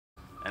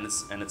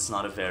and it's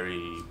not a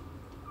very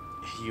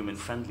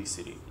human-friendly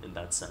city in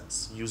that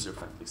sense,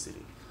 user-friendly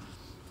city.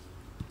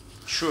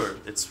 Sure,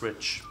 it's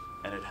rich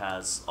and it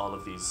has all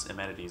of these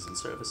amenities and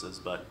services,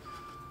 but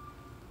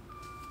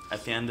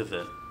at the end of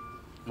it,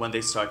 when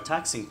they start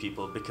taxing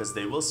people, because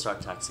they will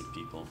start taxing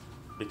people,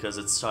 because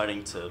it's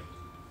starting to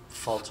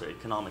falter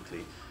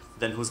economically,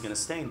 then who's going to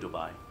stay in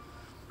Dubai?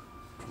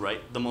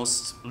 Right? The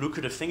most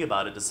lucrative thing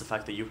about it is the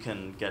fact that you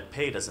can get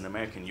paid as an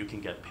American. You can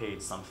get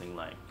paid something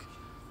like,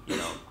 you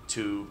know,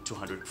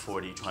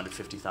 $240,000,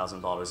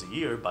 $250,000 a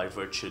year by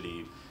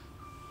virtually,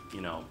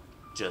 you know,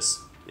 just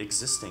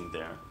existing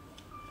there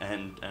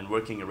and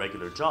working a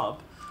regular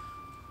job.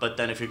 But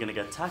then if you're going to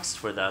get taxed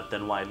for that,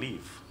 then why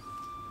leave?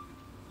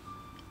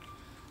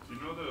 Do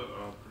you know the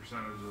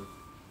percentage of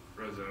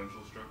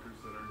residential structures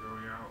that are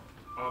going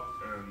up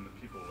and the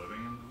people living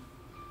in them?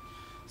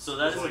 So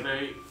that is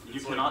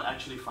you cannot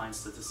actually find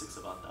statistics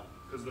about that.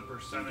 Because the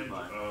percentage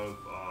of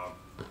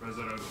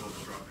residential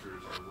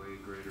structures are way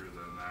greater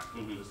than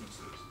actual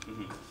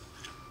businesses.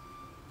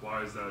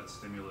 Why is that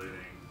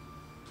stimulating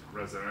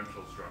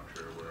residential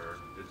structure where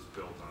it's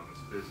built on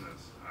this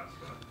business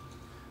aspect?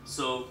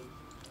 So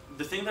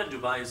the thing that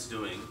Dubai is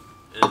doing,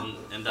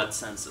 in that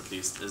sense at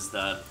least, is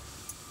that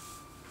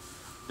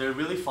they're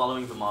really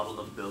following the model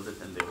of build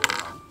it and they will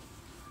come.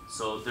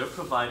 So they're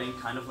providing,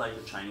 kind of like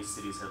the Chinese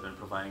cities have been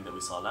providing that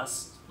we saw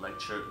last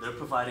lecture, they're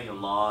providing a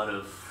lot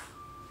of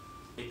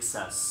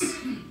excess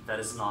that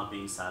is not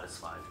being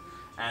satisfied.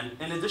 And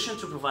in addition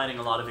to providing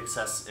a lot of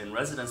excess in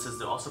residences,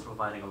 they're also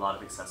providing a lot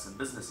of excess in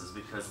businesses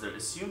because they're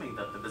assuming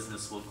that the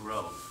business will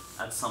grow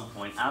at some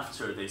point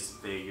after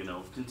they you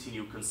know,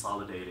 continue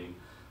consolidating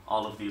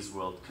all of these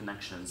world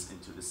connections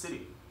into the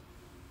city.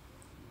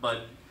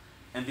 But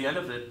at the end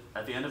of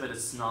it,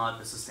 it's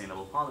not a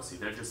sustainable policy.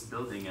 They're just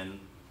building, and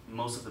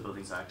most of the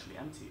buildings are actually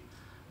empty.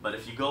 But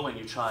if you go and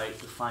you try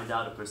to find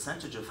out a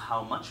percentage of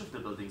how much of the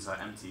buildings are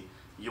empty,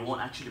 you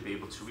won't actually be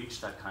able to reach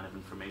that kind of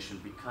information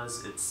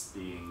because it's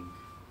being...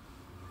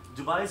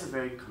 Dubai is a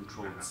very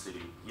controlled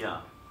city.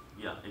 Yeah,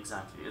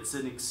 exactly. It's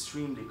an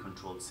extremely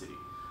controlled city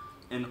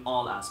in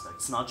all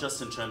aspects, not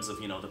just in terms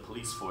of, you know, the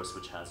police force,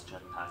 which has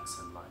jetpacks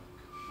and like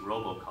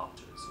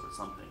robocopters or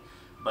something,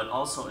 but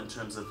also in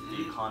terms of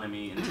the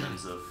economy, in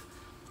terms of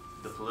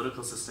the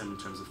political system, in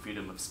terms of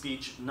freedom of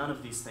speech. None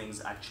of these things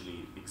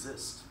actually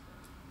exist,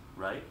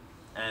 right?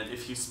 And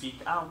if you speak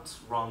out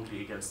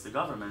wrongly against the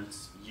government,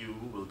 you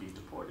will be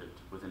deported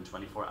within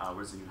 24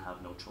 hours and you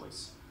have no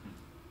choice.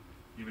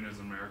 Even as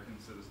an American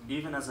citizen?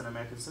 Even as an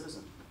American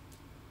citizen.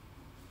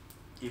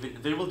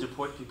 They will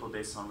deport people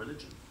based on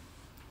religion.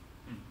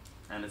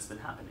 And it's been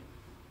happening.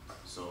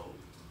 So,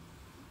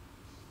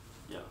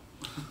 yeah.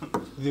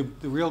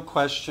 The real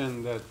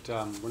question that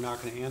we're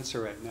not going to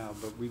answer right now,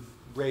 but we've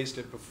raised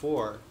it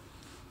before,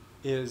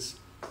 is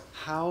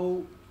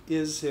how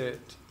is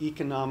it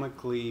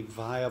economically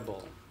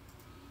viable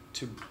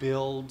to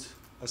build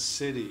a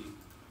city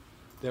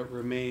that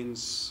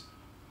remains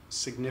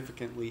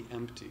significantly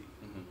empty?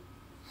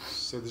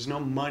 So there's no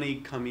money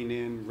coming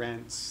in,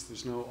 rents,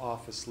 there's no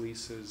office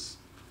leases.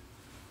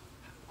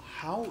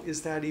 How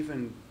is that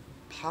even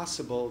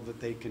possible that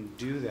they can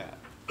do that?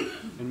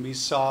 And we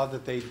saw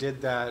that they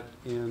did that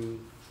in,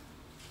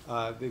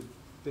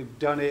 they've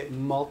done it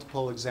in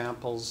multiple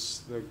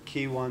examples. The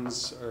key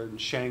ones are in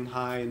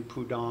Shanghai and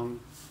Pudong,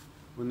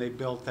 when they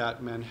built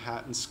that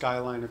Manhattan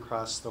skyline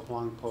across the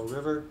Huangpu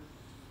River.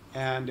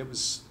 And it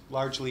was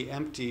largely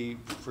empty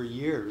for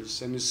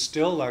years and is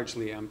still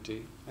largely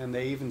empty. And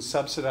they even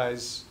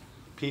subsidize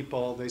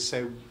people. They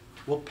say,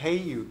 we'll pay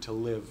you to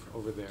live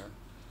over there.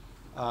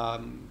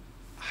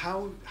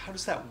 How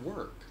does that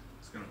work?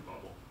 It's going to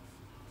bubble.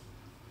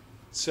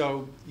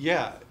 So,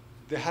 yeah,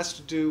 it has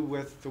to do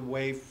with the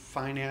way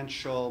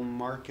financial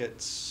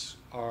markets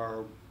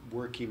are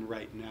working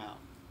right now.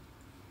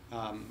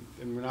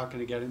 And we're not going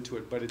to get into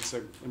it, but it's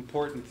an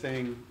important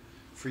thing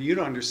for you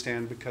to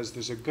understand because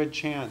there's a good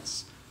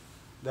chance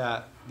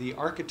that the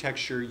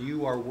architecture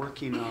you are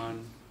working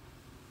on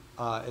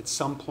at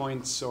some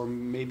points, or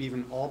maybe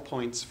even all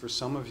points for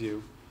some of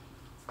you,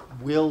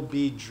 will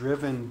be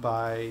driven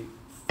by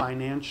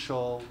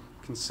financial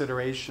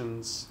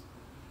considerations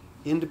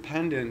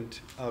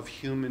independent of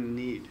human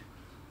need.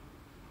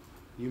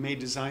 You may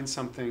design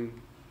something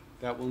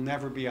that will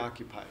never be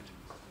occupied,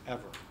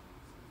 ever.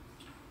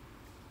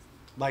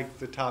 Like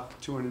the top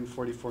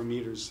 244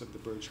 meters of the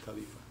Burj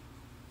Khalifa.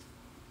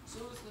 So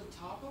is the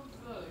top of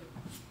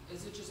the,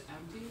 is it just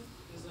empty?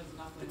 Is like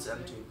nothing? It's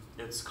empty.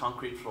 It's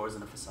concrete floors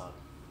and a facade.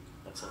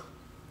 That's it.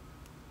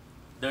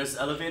 There's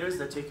elevators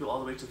that take you all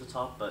the way to the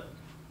top, but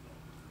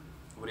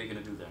what are you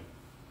going to do there?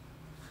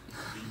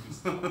 You can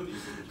stop at the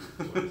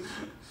individual floors.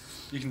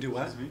 You can do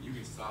what? You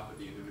can stop at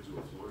the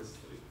individual floors.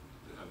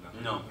 Like, have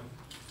nothing No. on them?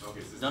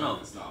 Okay, so No.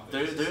 can stop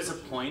there. There's a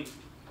point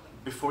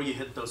before you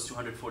hit those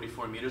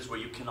 244 meters where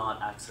you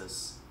cannot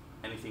access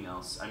anything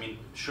else. I mean,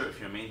 sure, if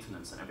you're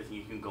maintenance and everything,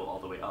 you can go all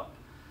the way up.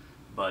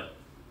 But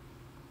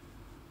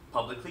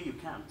publicly, you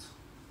can't.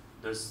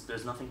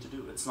 There's nothing to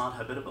do. It's not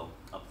habitable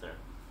up there.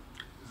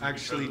 Is it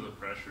Actually, because of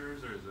the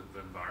pressures, or is it the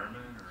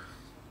environment, or?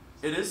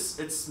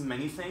 It's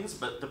many things,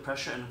 but the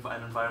pressure and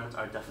environment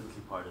are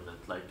definitely part of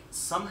it. Like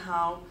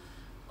somehow,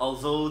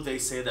 although they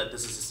say that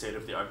this is a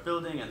state-of-the-art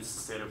building and this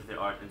is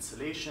state-of-the-art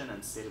insulation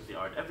and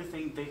state-of-the-art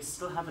everything, they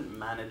still haven't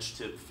managed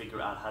to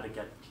figure out how to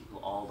get people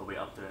all the way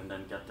up there and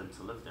then get them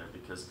to live there.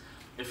 Because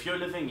if you're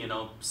living,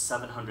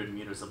 700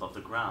 meters above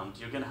the ground,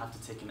 you're going to have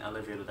to take an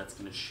elevator that's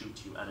going to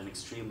shoot you at an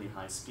extremely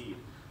high speed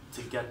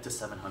to get to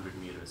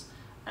 700 meters.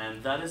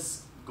 And that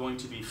is going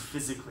to be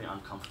physically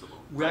uncomfortable.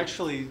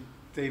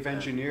 They've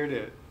engineered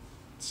it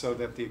so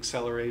that the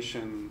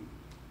acceleration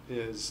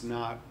is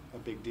not a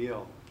big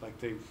deal.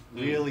 Like they've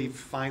really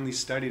finely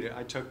studied it.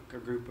 I took a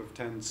group of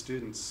 10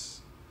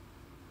 students.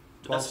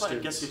 That's why I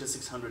guess you did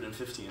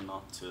 650 and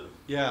not to.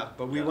 Yeah,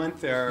 but we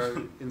went there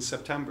in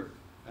September,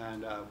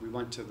 and we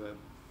went to the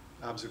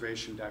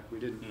observation deck. We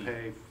didn't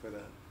pay for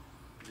the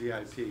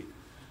VIP,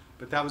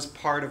 but that was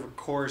part of a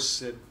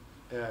course at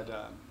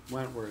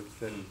Wentworth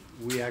that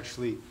we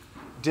actually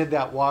did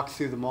that walk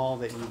through the mall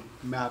that you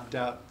mapped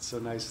out so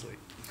nicely.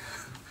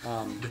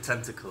 The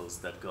tentacles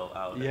that go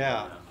out.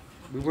 Yeah.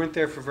 We weren't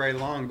there for very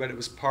long, but it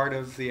was part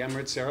of the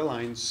Emirates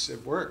Airlines.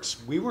 It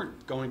works. We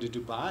weren't going to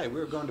Dubai. We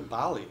were going to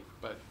Bali,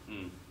 but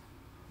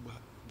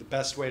the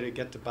best way to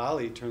get to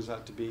Bali turns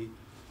out to be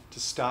to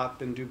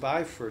stop in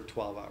Dubai for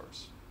 12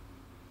 hours.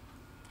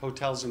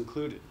 Hotels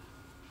included,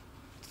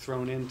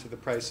 thrown into the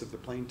price of the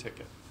plane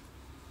ticket.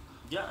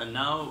 Yeah, and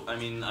now,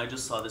 I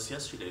just saw this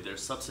yesterday. They're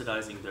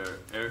subsidizing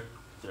their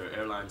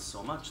airlines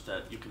so much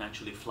that you can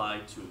actually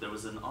fly to, there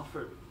was an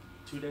offer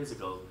 2 days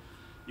ago,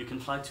 you can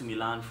fly to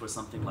Milan for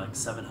something like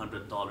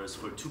 $700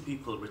 for 2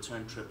 people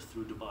return trip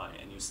through Dubai,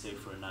 and you stay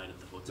for a night at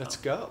the hotel. Let's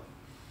go.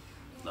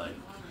 Like,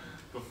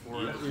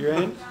 Before You're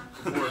in?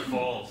 before it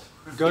falls.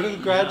 Go to the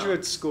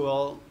graduate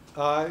school.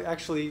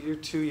 Actually, you're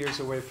 2 years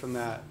away from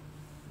that.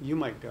 You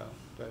might go,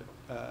 but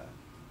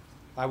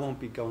I won't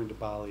be going to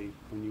Bali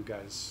when you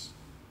guys,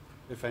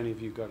 if any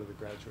of you go to the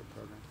graduate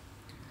program.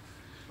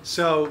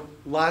 So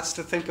lots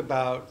to think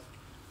about.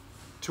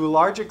 To a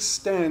large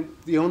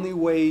extent, the only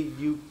way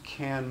you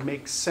can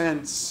make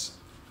sense,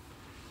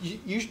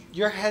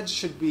 your head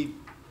should be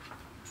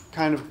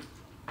kind of,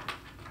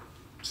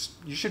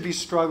 you should be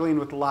struggling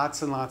with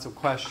lots and lots of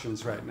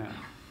questions right now.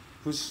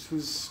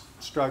 Who's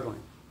struggling?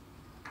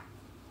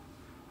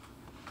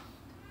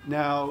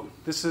 Now,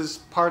 this is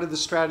part of the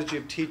strategy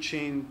of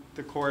teaching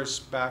the course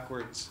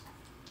backwards,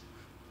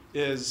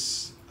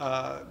 is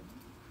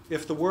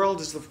if the world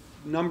is the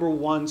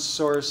 #1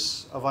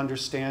 source of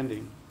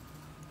understanding,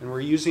 and we're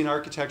using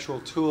architectural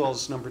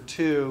tools,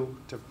 #2,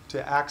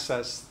 to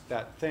access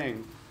that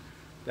thing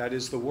that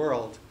is the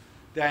world,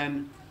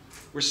 then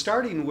we're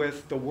starting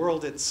with the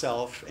world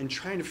itself and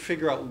trying to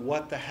figure out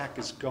what the heck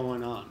is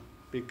going on,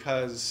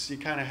 because you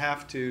kind of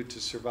have to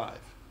survive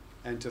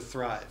and to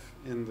thrive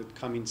in the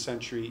coming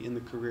century in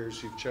the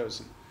careers you've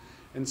chosen.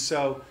 And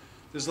so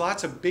there's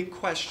lots of big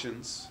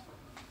questions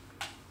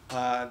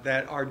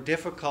that are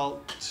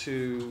difficult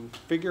to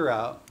figure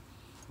out.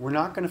 We're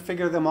not going to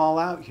figure them all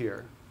out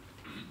here.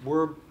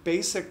 We're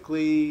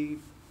basically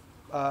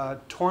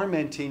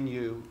tormenting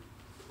you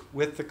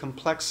with the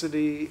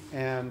complexity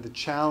and the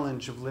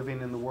challenge of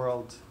living in the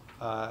world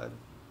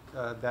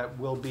that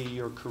will be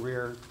your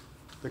career,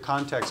 the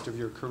context of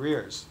your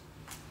careers.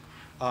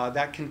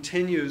 That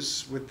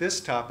continues with this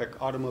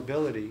topic,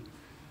 automobility.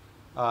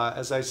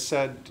 As I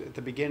said at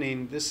the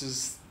beginning, this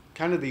is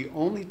kind of the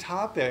only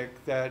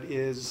topic that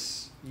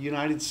is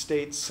United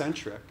States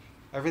centric.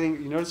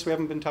 Everything, you notice we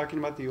haven't been talking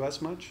about the US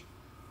much?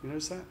 You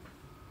notice that?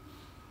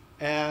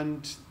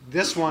 And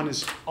this one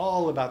is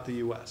all about the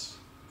US.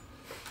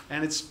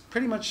 And it's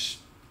pretty much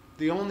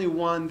the only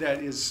one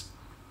that is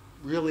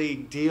really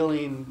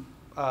dealing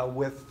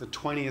with the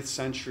 20th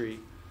century,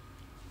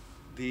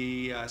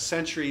 the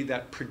century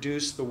that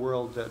produced the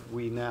world that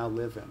we now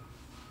live in.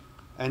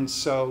 And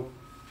so,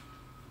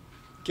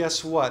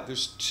 guess what?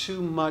 There's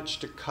too much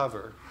to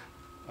cover.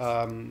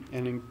 There's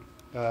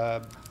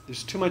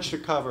too much to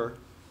cover.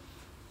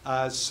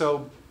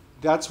 So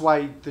that's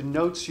why the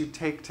notes you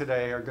take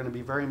today are going to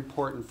be very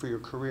important for your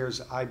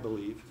careers, I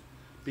believe,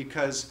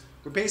 because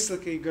we're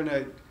basically going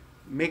to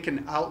make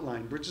an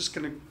outline. We're just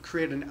going to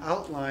create an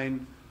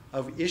outline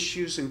of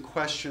issues and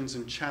questions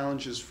and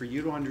challenges for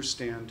you to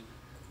understand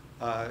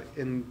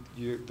in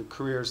the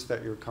careers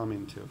that you're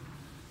coming to.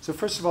 So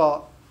first of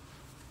all,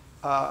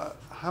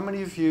 how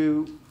many of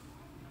you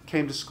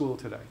came to school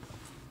today?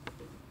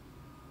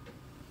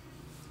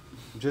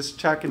 Just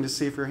checking to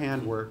see if your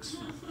hand works.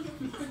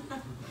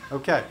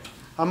 Okay.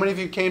 How many of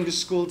you came to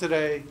school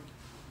today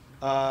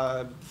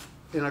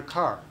in a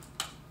car?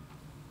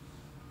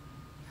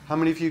 How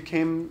many of you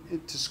came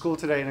to school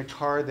today in a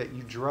car that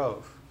you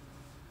drove?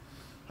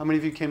 How many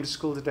of you came to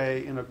school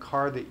today in a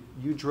car that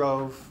you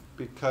drove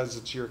because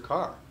it's your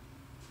car?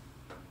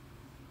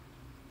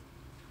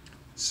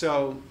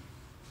 So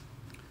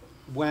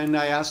when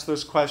I asked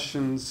those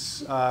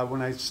questions,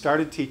 when I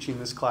started teaching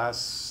this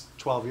class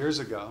 12 years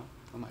ago,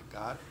 oh my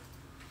God,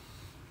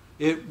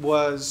 it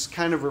was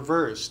kind of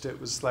reversed.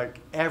 It was like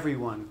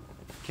everyone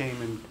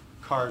came in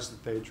cars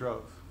that they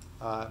drove.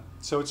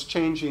 So it's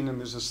changing, and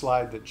there's a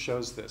slide that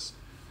shows this.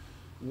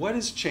 What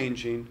is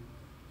changing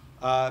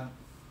are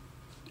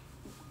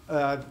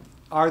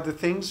the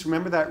things,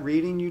 remember that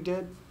reading you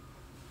did?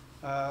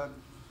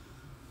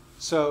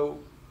 So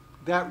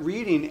that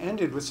reading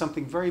ended with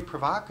something very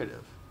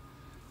provocative.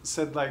 It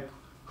said, like,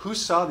 who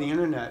saw the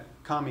internet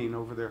coming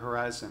over the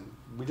horizon?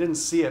 We didn't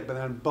see it, but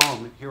then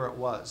boom, here it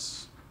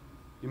was.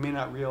 You may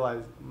not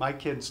realize, my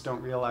kids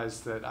don't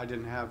realize that I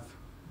didn't have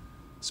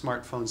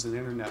smartphones and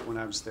internet when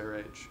I was their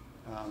age.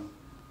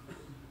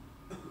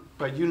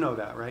 But you know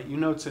that, right? You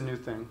know it's a new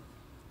thing.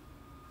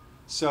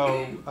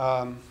 So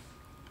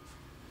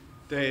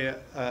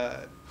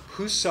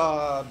who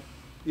saw,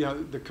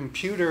 the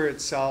computer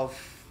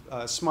itself,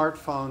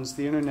 smartphones,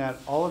 the internet,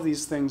 all of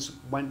these things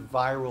went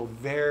viral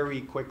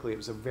very quickly. It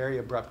was a very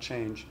abrupt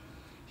change.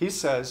 He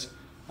says,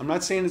 I'm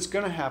not saying it's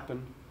going to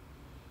happen,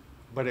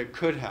 but it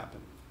could happen,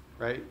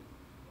 right?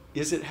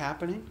 Is it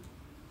happening?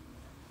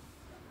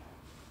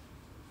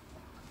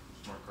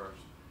 Smart cars.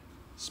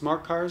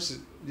 Smart cars,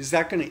 is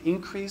that going to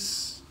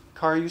increase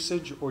car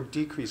usage or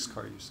decrease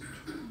car usage?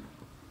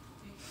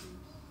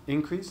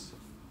 Increase?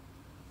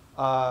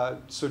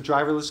 So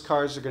driverless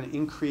cars are going to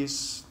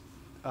increase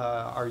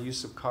our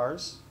use of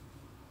cars.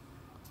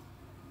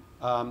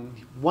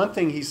 One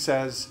thing he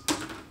says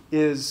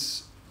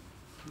is,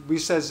 he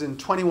says in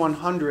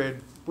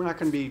 2100, we're not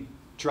going to be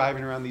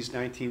driving around these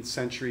 19th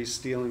century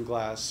steel and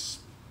glass,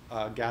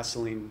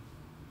 gasoline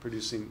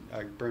producing,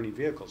 burning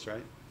vehicles,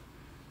 right?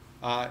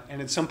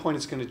 And at some point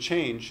it's going to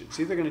change. It's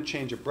either going to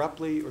change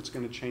abruptly or it's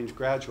going to change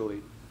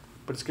gradually,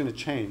 but it's going to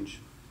change.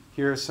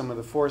 Here are some of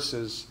the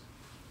forces.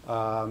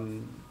 Who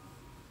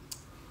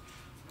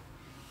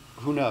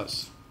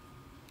knows?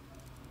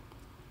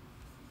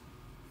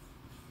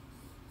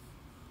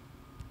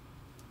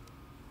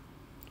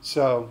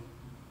 So,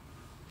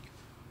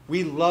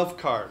 we love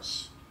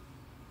cars.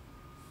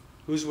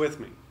 Who's with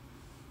me?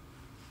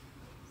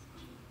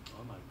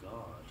 Oh my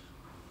God.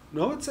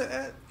 No, it's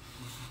a...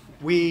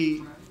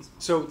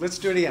 So let's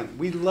do it again.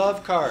 We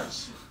love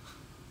cars.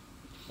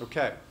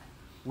 Okay.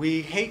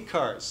 We hate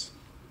cars.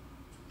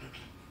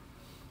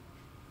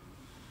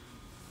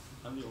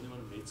 I'm the only one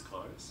who hates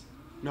cars.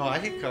 No, I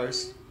hate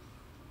cars.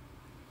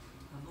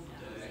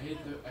 I hate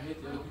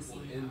the other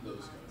people in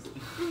those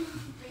cars.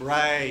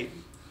 Right.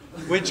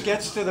 Which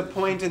gets to the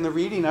point in the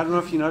reading, I don't know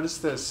if you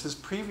noticed this, his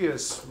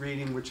previous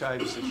reading, which I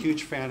was a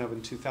huge fan of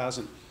in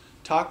 2000,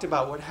 talked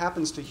about what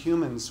happens to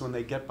humans when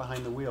they get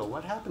behind the wheel.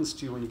 What happens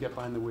to you when you get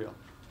behind the wheel?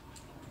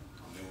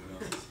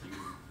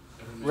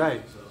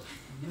 Right.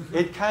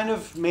 It kind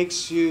of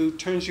turns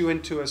you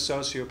into a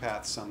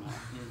sociopath somehow.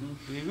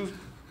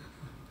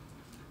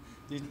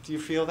 Do you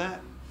feel that?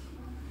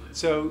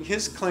 So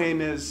his claim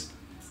is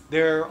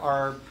there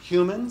are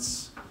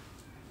humans,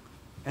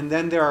 and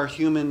then there are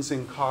humans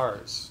in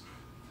cars.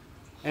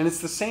 And it's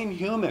the same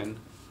human,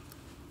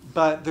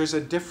 but there's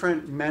a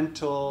different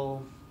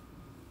mental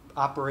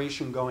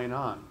operation going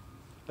on.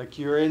 Like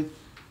you're in,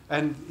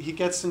 and he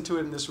gets into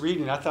it in this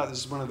reading. I thought this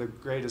is one of the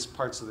greatest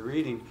parts of the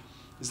reading,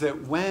 is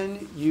that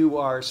when you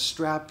are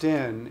strapped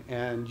in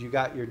and you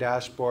got your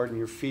dashboard and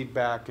your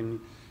feedback, and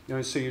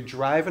so you're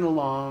driving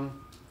along,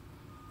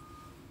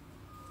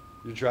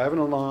 and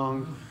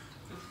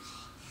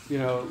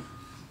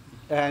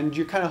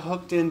you're kind of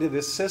hooked into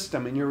this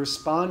system, and you're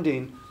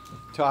responding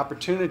to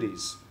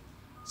opportunities.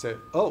 Say,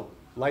 oh,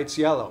 light's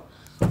yellow.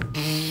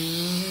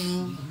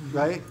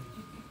 Right?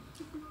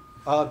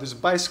 There's a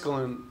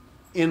bicycle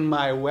in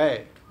my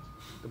way.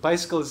 The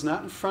bicycle is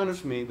not in front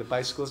of me. The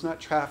bicycle is not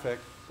traffic.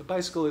 The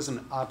bicycle is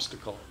an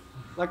obstacle,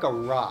 like a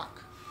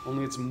rock,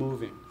 only it's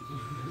moving.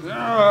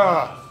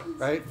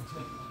 Right?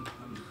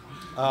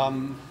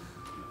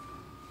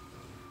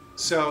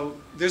 So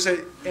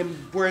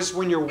whereas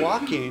when you're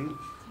walking,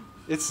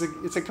 it's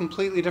a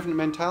completely different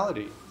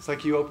mentality. It's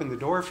like you open the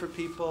door for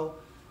people.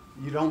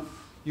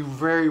 You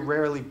very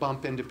rarely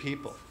bump into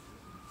people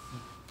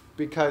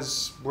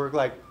because we're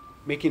like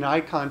making eye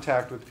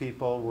contact with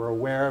people. We're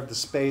aware of the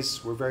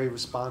space. We're very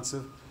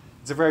responsive.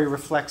 It's a very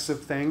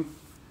reflexive thing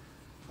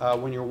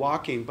when you're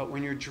walking. But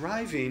when you're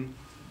driving,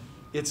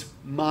 it's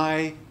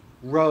my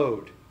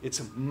road.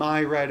 It's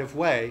my right of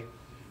way.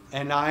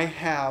 And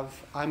I'm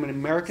an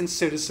American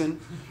citizen,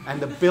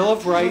 and the Bill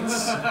of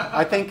Rights,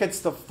 I think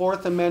it's the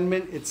 4th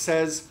Amendment, it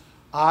says,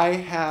 I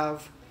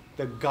have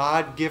the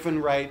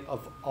God-given right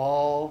of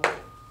all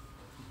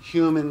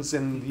humans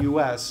in the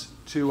U.S.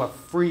 to a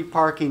free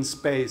parking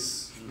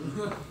space,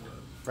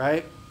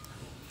 right?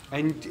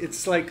 And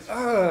it's like,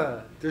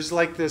 there's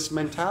like this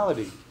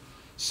mentality.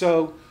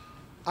 So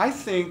I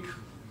think,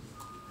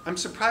 I'm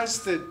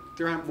surprised that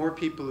there aren't more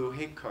people who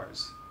hate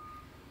cars.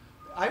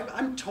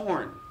 I'm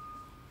torn.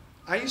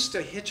 I used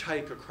to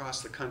hitchhike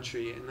across the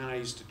country, and then I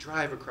used to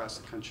drive across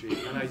the country,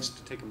 and then I used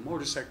to take a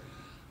motorcycle.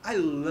 I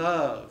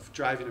love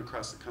driving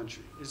across the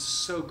country. It's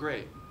so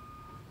great.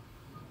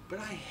 But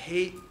I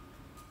hate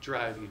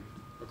driving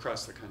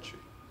across the country.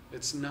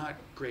 It's not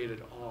great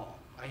at all.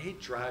 I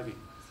hate driving.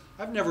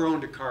 I've never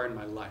owned a car in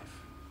my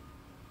life.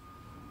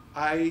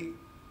 I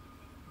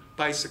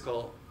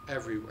bicycle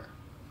everywhere.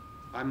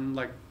 I'm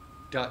like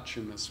Dutch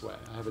in this way.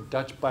 I have a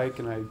Dutch bike,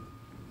 and I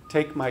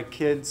take my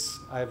kids.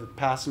 I have a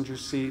passenger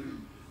seat.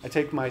 I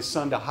take my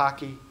son to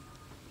hockey.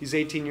 He's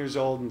 18 years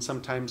old, and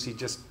sometimes he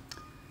just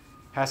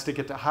has to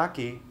get to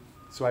hockey.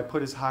 So I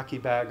put his hockey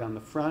bag on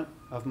the front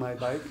of my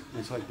bike.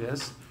 It's like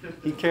this.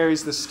 He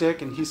carries the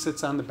stick, and he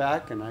sits on the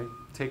back, and I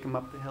take him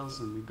up the hills,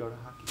 and we go to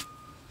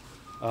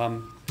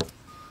hockey.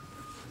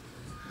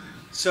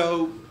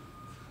 So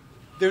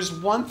there's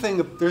one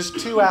thing, there's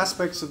two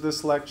aspects of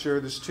this lecture,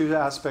 there's two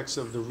aspects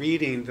of the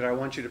reading that I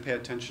want you to pay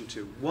attention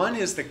to. One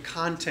is the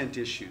content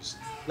issues,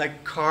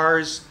 like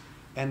cars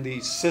and the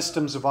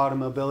systems of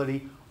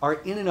automobility are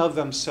in and of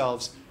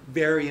themselves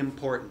very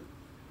important.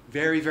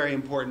 Very, very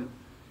important.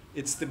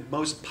 It's the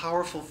most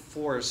powerful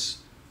force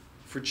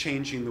for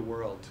changing the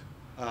world.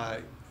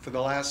 For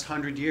the last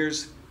 100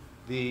 years,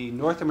 the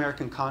North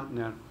American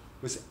continent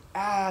was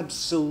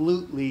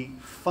absolutely,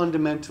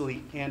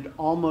 fundamentally, and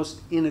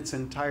almost in its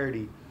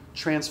entirety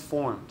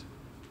transformed.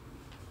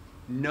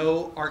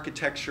 No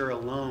architecture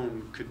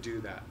alone could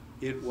do that.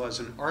 It was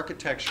an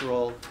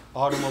architectural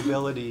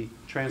automobility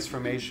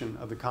transformation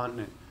of the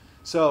continent.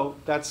 So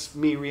that's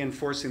me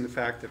reinforcing the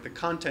fact that the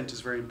content is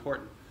very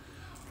important.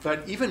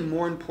 But even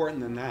more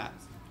important than that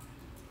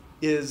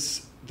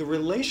is the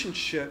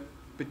relationship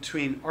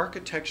between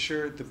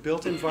architecture, the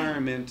built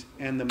environment,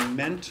 and the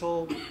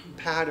mental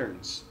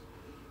patterns,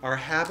 our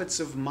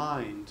habits of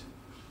mind,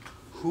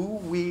 who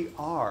we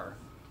are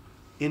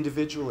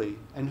individually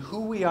and who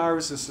we are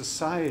as a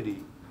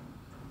society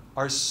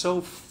are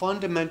so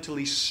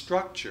fundamentally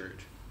structured,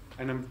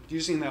 and I'm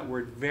using that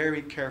word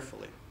very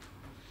carefully.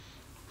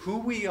 Who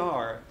we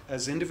are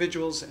as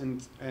individuals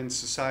and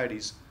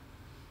societies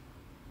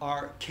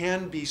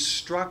can be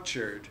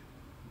structured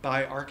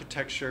by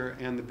architecture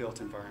and the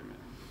built environment.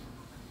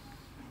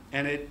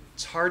 And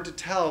it's hard to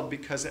tell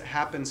because it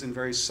happens in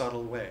very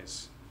subtle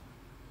ways.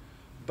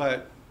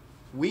 But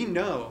we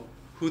know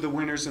who the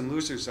winners and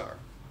losers are,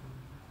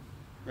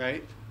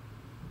 right?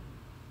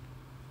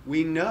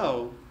 We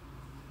know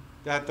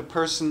that the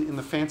person in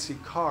the fancy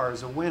car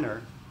is a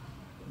winner.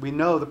 We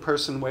know the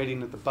person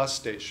waiting at the bus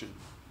station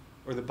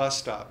or the bus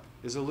stop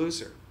is a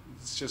loser.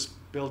 It's just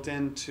built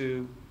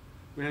into,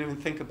 we don't even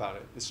think about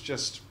it. It's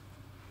just,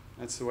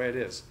 that's the way it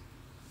is.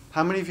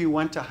 How many of you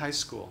went to high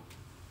school?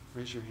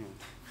 Raise your hand.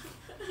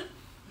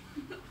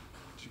 Did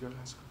you go to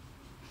high school?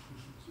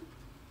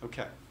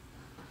 Okay.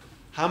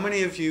 How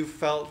many of you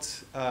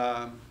felt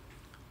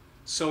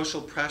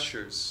social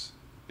pressures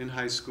in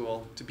high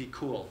school to be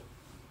cool?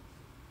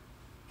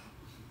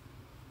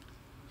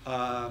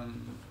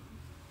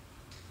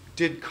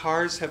 Did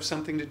cars have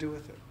something to do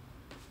with it?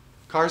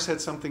 Cars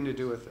had something to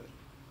do with it.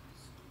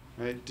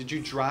 Right? Did you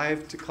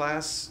drive to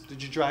class?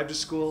 Did you drive to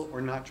school or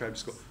not drive to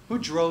school? Who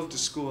drove to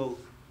school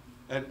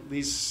at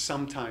least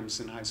sometimes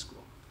in high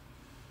school?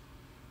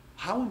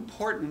 How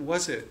important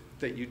was it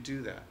that you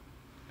do that,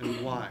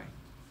 and why?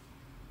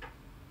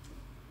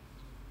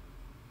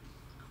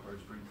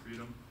 Cars bring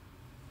freedom.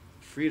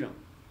 Freedom.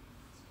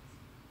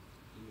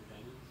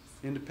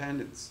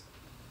 Independence.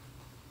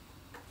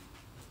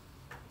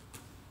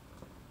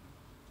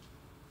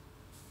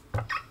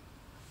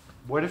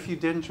 What if you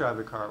didn't drive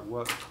a car?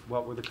 What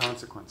were the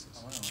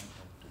consequences?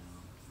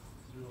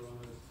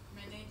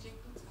 Managing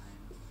the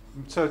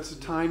time. So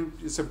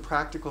it's a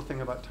practical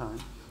thing about time.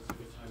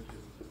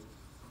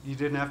 You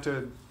didn't have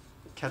to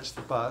catch the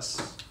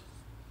bus,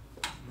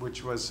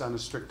 which was on a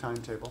strict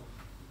timetable.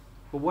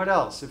 But what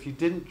else? If you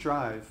didn't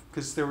drive,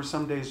 because there were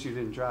some days you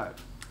didn't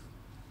drive.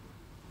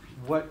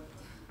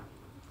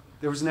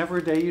 There was never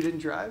a day you didn't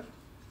drive?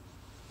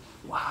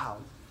 Wow.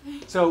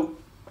 So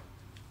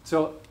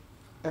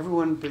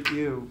everyone but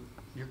you're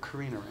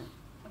Karina,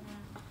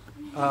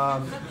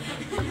 right?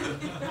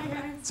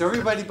 So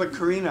everybody but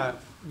Karina,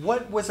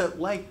 what was it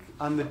like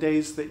on the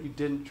days that you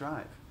didn't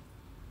drive?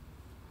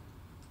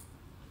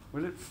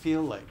 What did it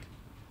feel like?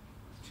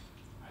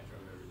 I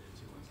drove every day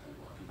too once I had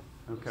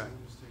one. Okay.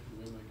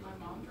 My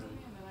mom told me,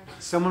 and then I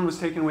got. Someone was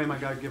taking away my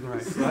God-given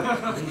right.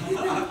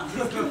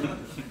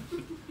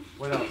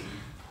 What else?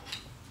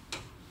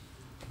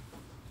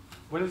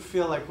 What did it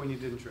feel like when you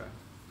didn't drive?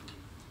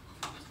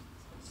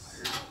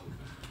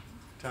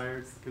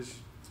 Tired? Because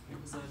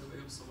Because I had to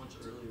wake up so much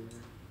earlier.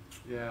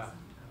 yeah.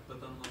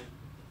 But then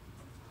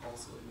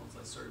also once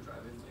I started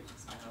driving,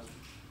 I had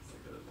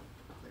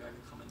I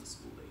could come into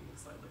school late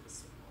because I had a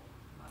signal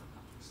not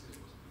after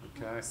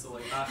school. Okay. So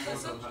that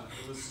also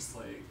it was just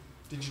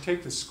Did you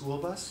take the school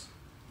bus?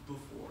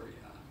 before,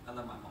 yeah. And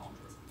then my mom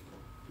drove me.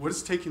 What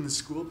does taking the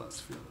school bus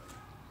feel like?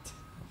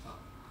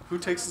 Who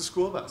takes the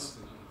school bus?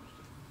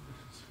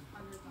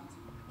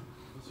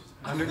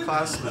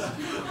 Underclassmen.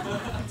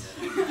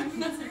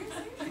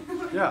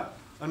 Yeah,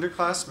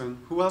 underclassmen.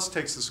 Who else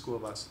takes the school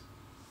bus?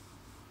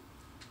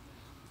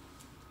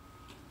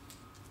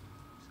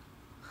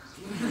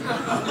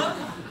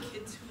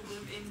 Kids who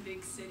live in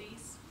big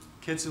cities.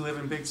 Kids who live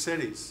in big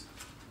cities.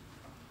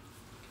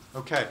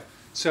 Okay,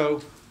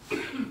 so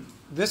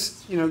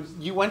this, you know,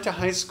 you went to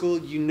high school,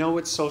 you know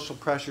what social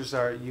pressures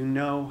are, you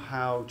know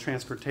how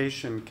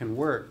transportation can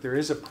work. There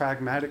is a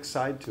pragmatic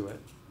side to it,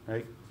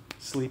 right?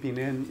 Sleeping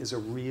in is a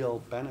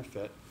real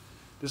benefit.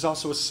 There's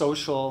also a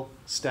social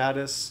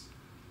status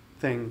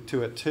thing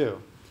to it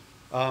too.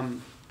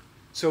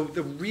 So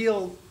the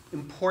real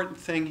important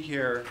thing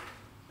here,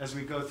 as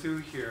we go through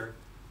here,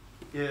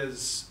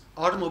 is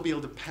automobile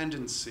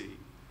dependency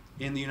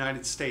in the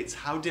United States.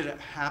 How did it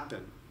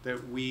happen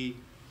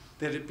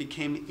that it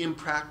became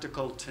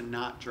impractical to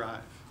not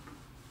drive?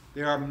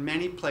 There are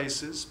many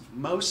places,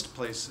 most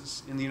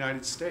places in the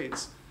United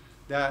States,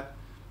 that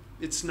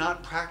it's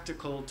not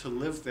practical to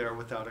live there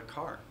without a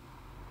car.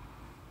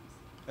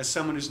 As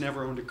someone who's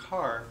never owned a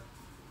car,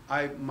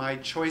 my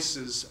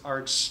choices are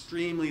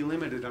extremely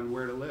limited on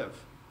where to live.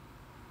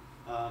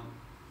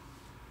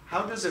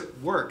 How does it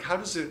work? How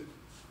does it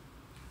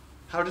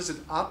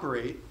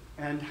operate?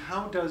 And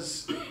how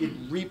does it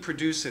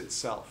reproduce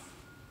itself?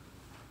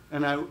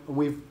 And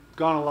we've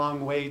gone a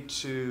long way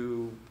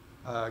to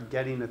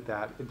getting at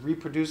that. It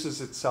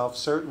reproduces itself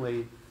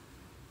certainly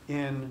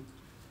in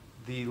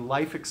the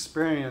life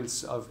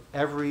experience of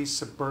every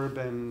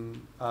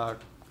suburban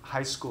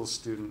high school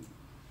student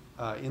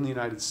in the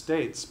United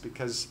States,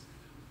 because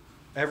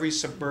every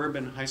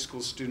suburban high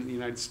school student in the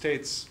United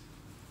States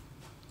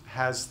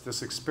has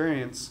this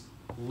experience.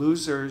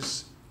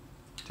 Losers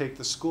take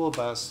the school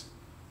bus,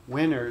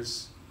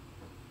 winners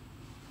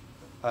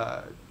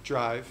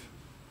drive.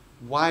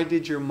 Why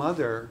did your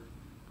mother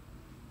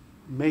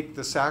make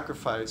the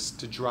sacrifice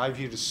to drive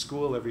you to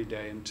school every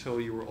day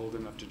until you were old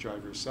enough to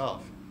drive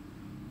yourself?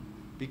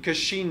 Because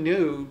she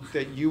knew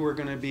that you were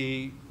going to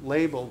be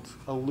labeled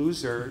a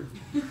loser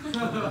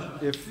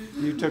if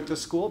you took the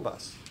school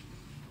bus.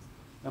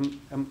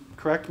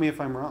 Correct me if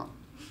I'm wrong.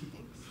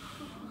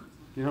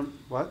 You know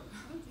what?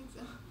 I don't think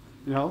so.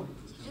 You know?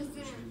 She just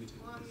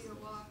didn't want me to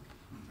walk.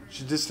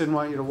 She just didn't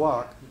want you to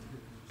walk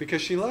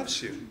because she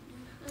loves you.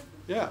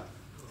 Yeah.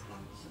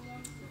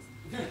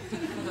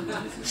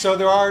 So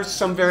there are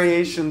some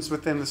variations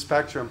within the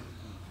spectrum,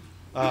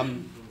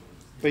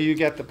 but you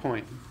get the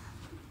point.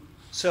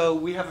 So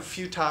we have a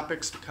few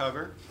topics to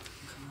cover.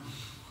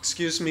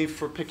 Excuse me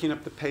for picking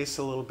up the pace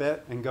a little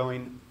bit and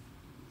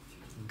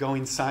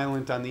going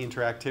silent on the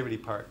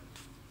interactivity part.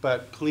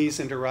 But please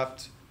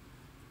interrupt,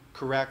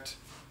 correct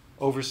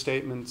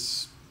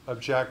overstatements,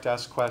 object,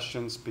 ask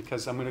questions,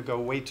 because I'm going to go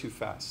way too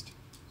fast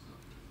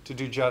to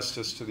do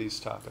justice to these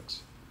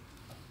topics.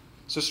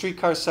 So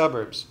streetcar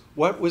suburbs.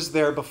 What was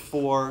there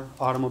before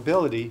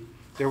automobility?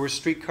 There were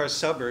streetcar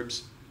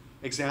suburbs.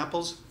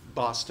 Examples,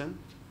 Boston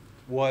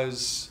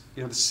was,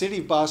 you know, the city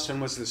of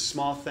Boston was this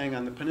small thing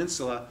on the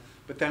peninsula,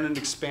 but then it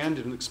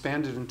expanded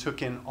and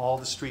took in all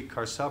the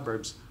streetcar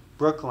suburbs.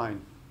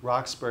 Brookline,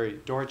 Roxbury,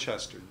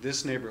 Dorchester,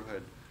 this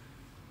neighborhood.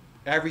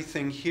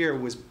 Everything here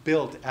was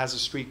built as a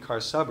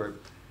streetcar suburb.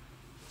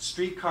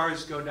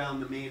 Streetcars go down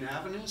the main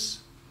avenues.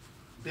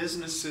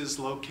 Businesses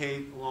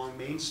locate along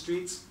main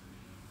streets.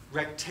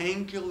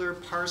 Rectangular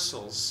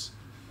parcels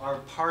are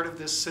part of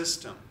this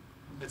system.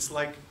 It's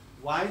like,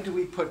 why do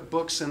we put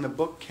books in the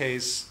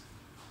bookcase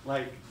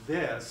like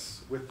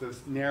this with the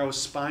narrow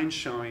spine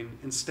showing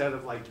instead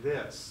of like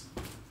this?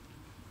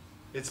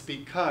 It's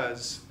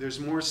because there's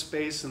more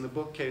space in the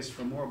bookcase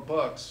for more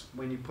books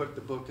when you put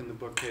the book in the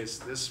bookcase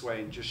this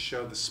way and just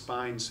show the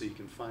spine so you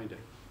can find it.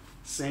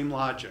 Same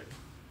logic.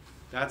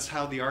 That's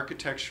how the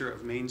architecture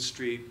of Main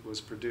Street was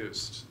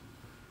produced.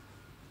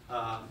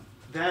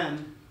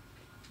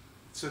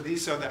 So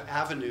these are the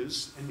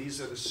avenues and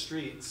these are the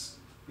streets.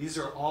 These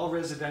are all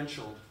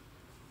residential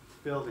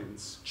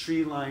buildings,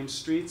 tree-lined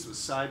streets with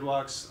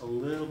sidewalks, a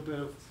little bit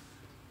of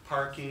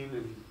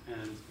parking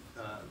and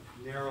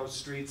narrow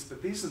streets,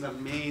 but these are the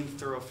main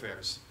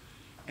thoroughfares.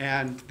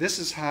 And this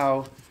is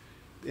how,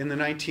 in the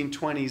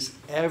 1920s,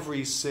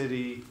 every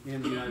city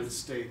in the United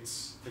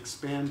States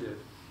expanded.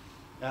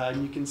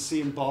 And you can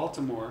see in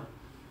Baltimore,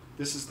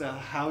 this is the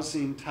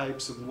housing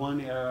types of one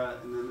era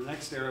and then the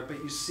next era, but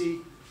you see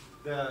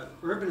the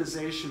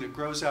urbanization, it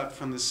grows out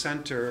from the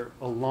center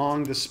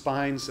along the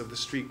spines of the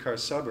streetcar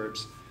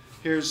suburbs.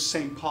 Here's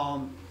St.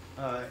 Paul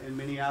in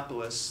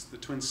Minneapolis, the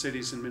Twin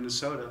Cities in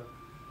Minnesota.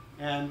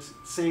 And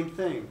same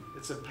thing,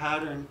 it's a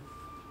pattern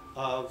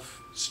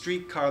of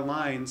streetcar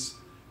lines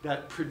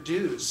that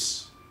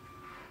produce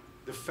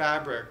the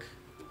fabric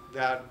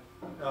that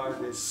are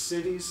the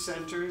city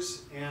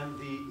centers and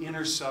the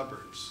inner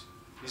suburbs.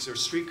 These are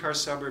streetcar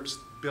suburbs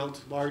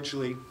built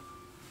largely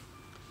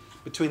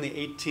between the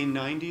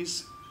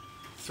 1890s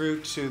through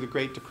to the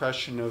Great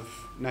Depression of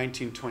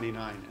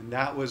 1929. And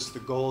that was the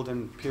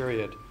golden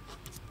period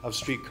of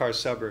streetcar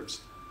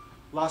suburbs.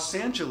 Los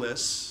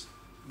Angeles,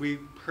 we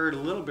heard a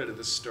little bit of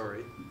this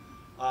story.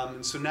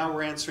 And so now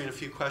we're answering a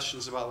few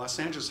questions about Los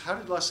Angeles. How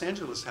did Los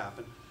Angeles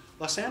happen?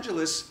 Los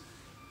Angeles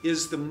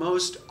is the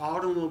most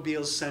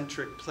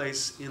automobile-centric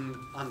place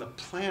on the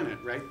planet,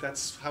 right?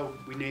 That's how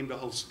we named a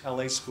whole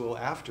LA school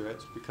after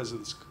it, because of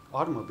this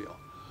automobile.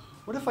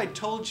 What if I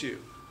told you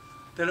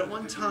that at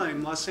one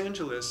time Los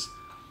Angeles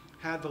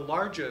had the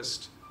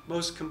largest,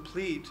 most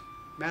complete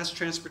mass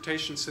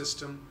transportation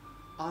system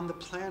on the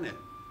planet.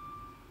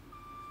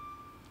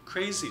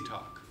 Crazy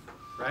talk,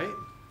 right?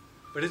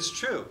 But it's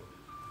true.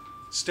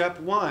 Step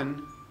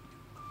one,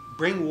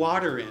 bring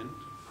water in.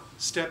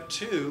 Step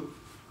two,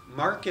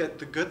 market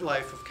the good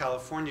life of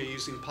California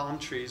using palm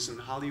trees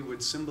and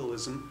Hollywood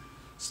symbolism.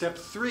 Step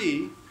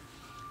three,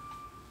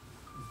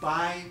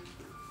 buy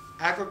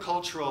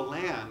agricultural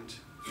land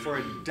for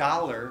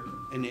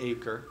 $1 an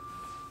acre.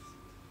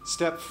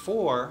 Step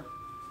four,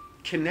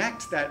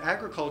 connect that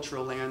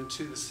agricultural land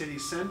to the city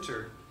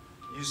center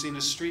using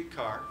a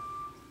streetcar,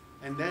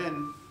 and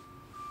then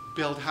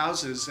build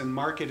houses and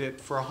market it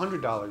for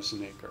 $100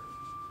 an acre.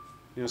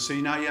 You know, so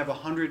now you have a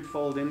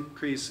 100-fold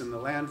increase in the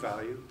land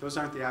value. Those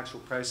aren't the actual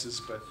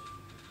prices, but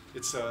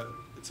it's a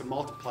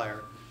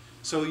multiplier.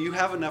 So you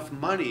have enough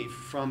money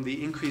from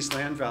the increased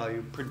land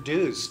value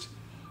produced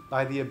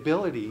by the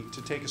ability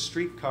to take a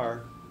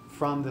streetcar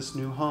from this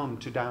new home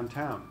to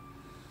downtown.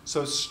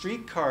 So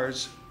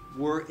streetcars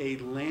were a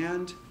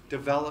land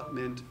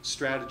development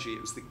strategy.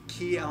 It was the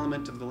key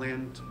element of the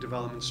land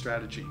development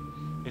strategy.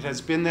 It has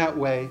been that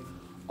way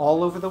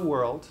all over the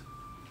world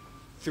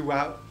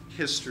throughout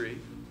history,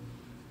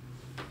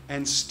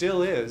 and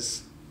still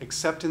is,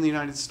 except in the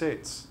United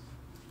States,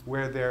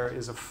 where there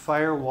is a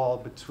firewall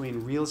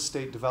between real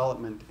estate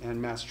development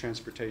and mass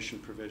transportation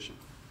provision.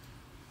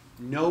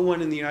 No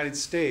one in the United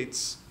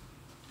States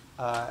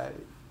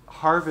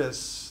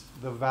harvests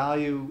the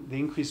value, the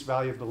increased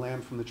value of the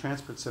land from the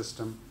transport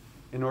system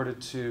in order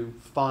to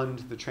fund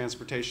the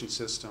transportation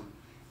system,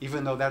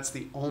 even though that's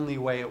the only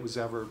way it was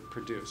ever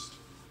produced.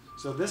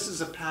 So this is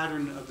a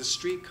pattern of the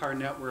streetcar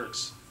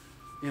networks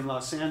in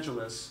Los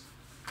Angeles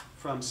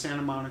from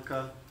Santa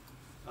Monica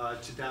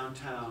to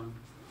downtown,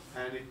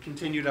 and it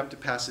continued up to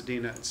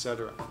Pasadena,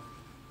 etc.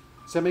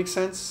 Does that make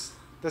sense?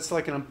 That's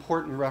like an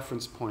important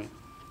reference point.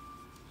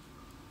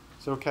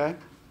 Is it okay?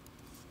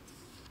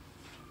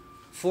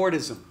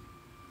 Fordism.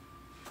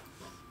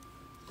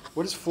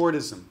 What is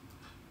Fordism?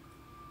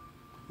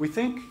 We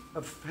think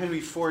of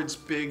Henry Ford's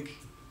big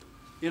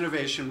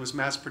innovation was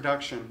mass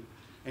production,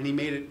 and he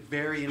made it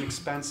very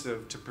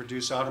inexpensive to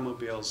produce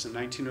automobiles. In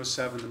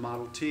 1907, the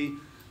Model T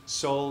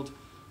sold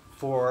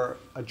for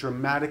a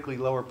dramatically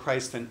lower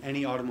price than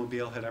any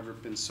automobile had ever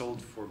been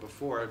sold for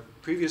before.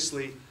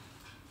 Previously,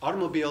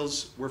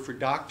 automobiles were for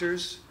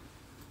doctors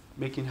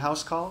making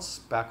house calls,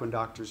 back when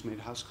doctors made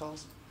house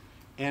calls,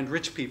 and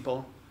rich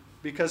people,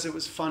 because it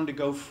was fun to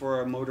go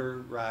for a motor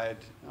ride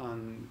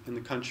in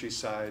the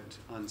countryside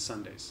on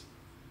Sundays,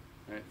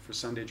 right, for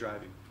Sunday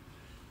driving.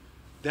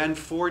 Then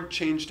Ford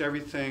changed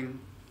everything.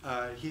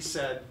 He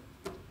said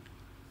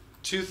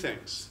two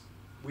things.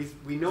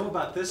 We know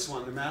about this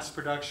one, the mass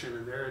production,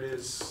 and there it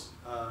is,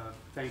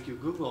 thank you,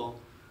 Google.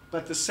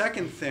 But the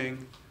second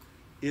thing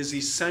is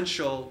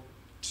essential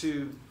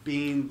to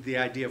being the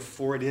idea of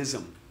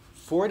Fordism.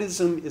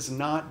 Fordism is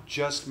not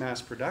just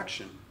mass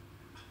production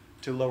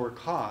to lower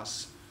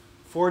costs.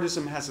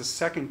 Fordism has a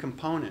second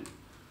component.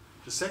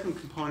 The second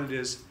component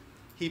is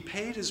he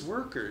paid his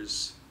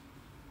workers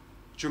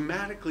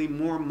dramatically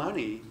more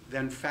money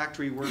than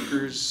factory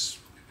workers,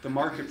 the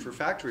market for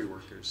factory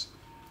workers.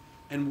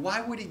 And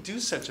why would he do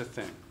such a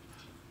thing?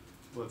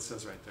 Well, it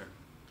says right there.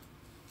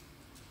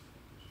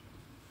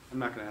 I'm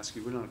not going to ask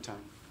you. We don't have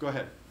time. Go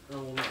ahead.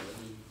 Oh, well, no, I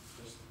mean,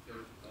 just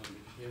if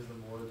he has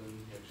them more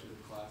than actually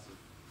the class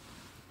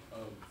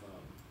of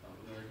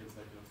Americans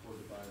that can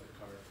afford to buy the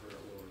car for a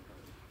lower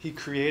price. He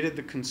created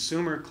the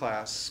consumer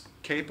class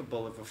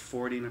capable of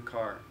affording a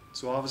car.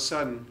 So all of a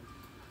sudden,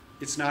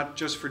 it's not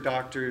just for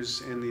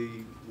doctors and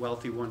the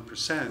wealthy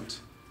 1%.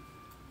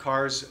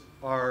 Cars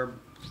are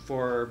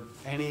for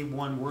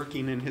anyone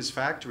working in his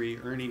factory,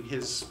 earning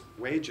his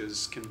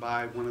wages, can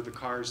buy one of the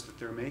cars that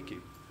they're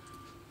making.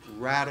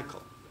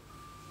 Radical.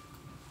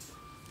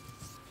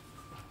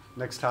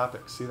 Next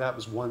topic. See, that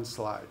was one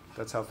slide.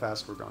 That's how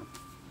fast we're going.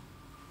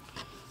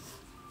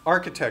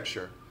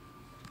 Architecture.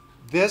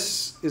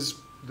 This is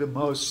the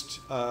most,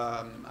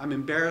 I'm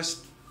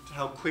embarrassed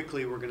how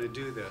quickly we're going to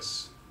do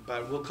this,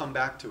 but we'll come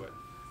back to it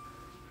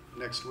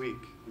next week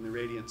in the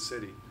Radiant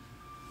City.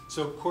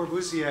 So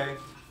Corbusier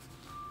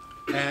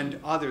and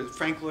others,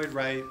 Frank Lloyd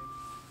Wright,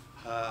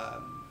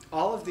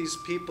 all of these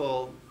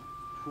people,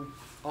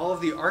 all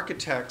of the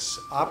architects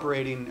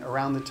operating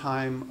around the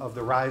time of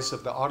the rise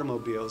of the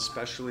automobile,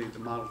 especially the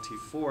Model T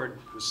Ford,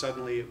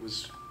 suddenly it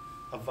was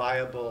a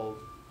viable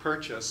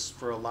purchase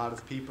for a lot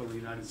of people in the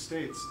United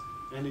States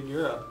and in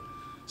Europe.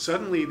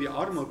 Suddenly the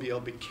automobile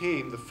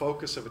became the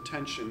focus of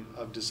attention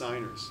of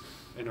designers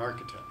and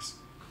architects.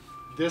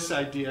 This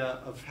idea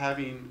of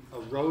having a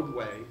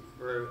roadway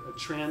or a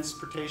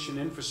transportation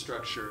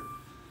infrastructure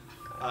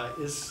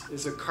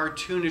is a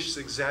cartoonish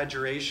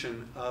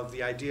exaggeration of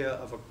the idea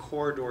of a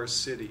corridor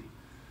city,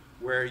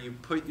 where you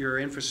put your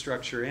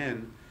infrastructure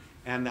in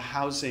and the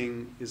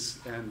housing is,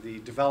 and the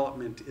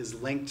development is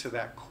linked to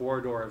that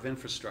corridor of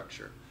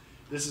infrastructure.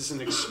 This is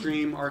an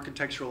extreme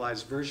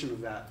architecturalized version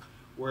of that,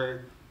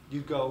 where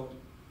you go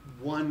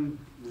one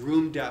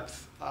room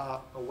depth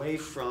away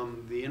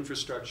from the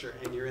infrastructure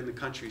and you're in the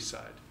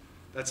countryside.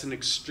 That's an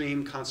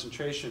extreme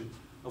concentration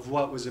of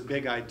what was a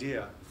big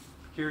idea.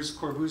 Here's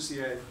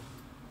Corbusier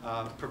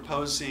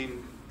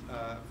proposing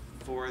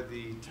for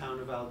the town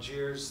of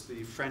Algiers,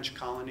 the French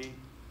colony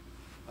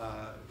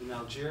in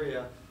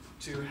Algeria,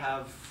 to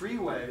have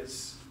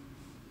freeways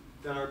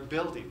that are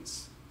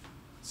buildings.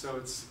 So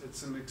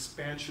it's an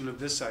expansion of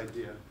this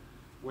idea,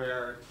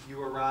 where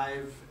you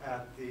arrive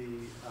at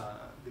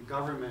the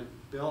government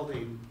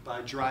building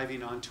by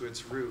driving onto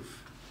its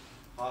roof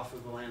off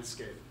of the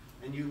landscape.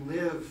 And you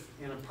live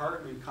in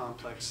apartment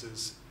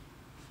complexes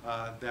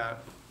that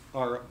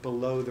are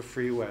below the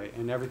freeway,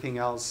 and everything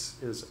else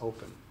is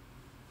open,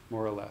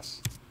 more or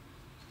less.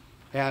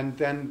 And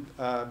then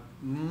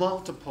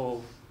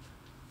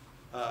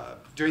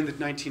during the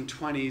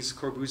 1920s,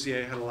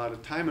 Corbusier had a lot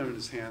of time on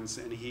his hands,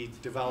 and he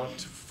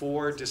developed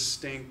 4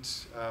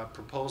 distinct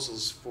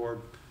proposals for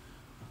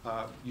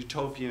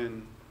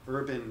utopian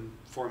urban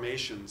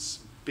formations,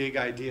 big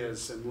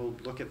ideas, and we'll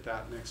look at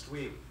that next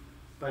week.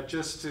 But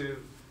just to,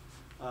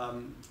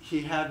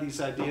 he had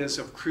these ideas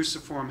of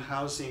cruciform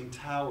housing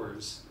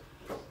towers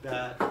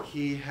that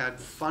he had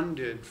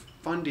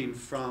funding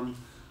from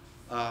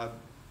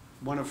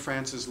one of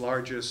France's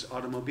largest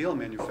automobile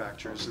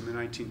manufacturers in the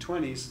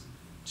 1920s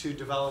to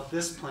develop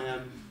this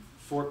plan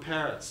for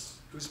Paris.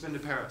 Who's been to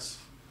Paris?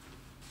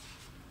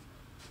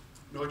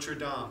 Notre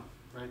Dame,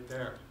 right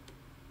there.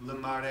 Le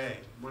Marais,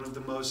 one of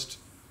the most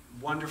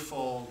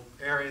wonderful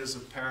areas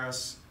of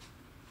Paris.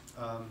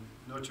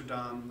 Notre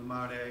Dame, Le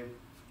Marais,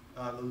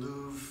 the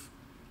Louvre,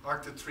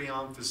 Arc de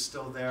Triomphe is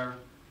still there.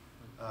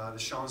 The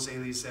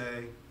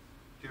Champs-Élysées,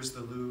 here's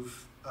the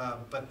Louvre.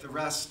 But the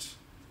rest,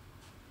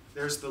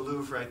 there's the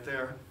Louvre right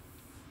there.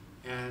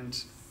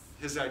 And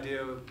his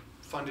idea,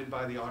 funded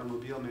by the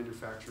automobile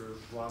manufacturer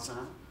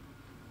Voisin,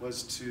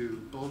 was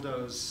to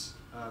bulldoze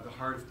the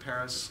heart of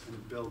Paris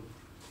and build,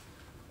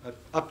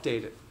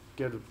 update it,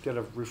 get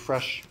a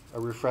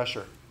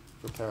refresher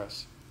for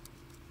Paris.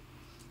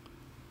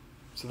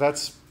 So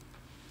that's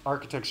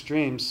architect's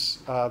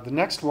dreams. The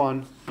next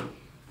one,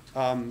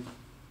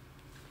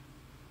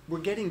 we're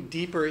getting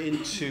deeper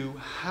into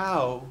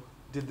how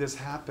did this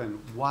happen?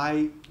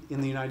 Why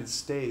in the United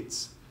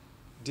States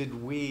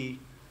did we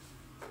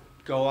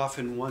go off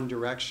in one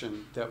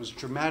direction that was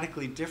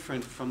dramatically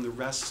different from the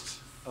rest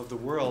of the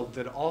world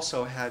that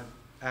also had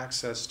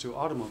access to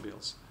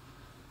automobiles?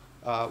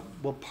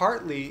 Well,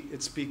 partly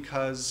it's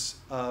because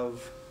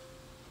of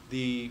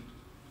the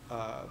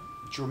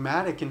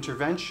dramatic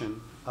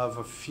intervention of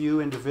a few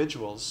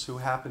individuals who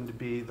happened to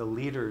be the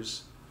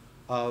leaders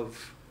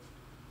of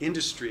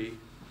industry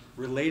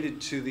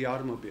related to the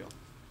automobile.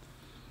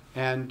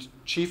 And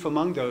chief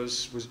among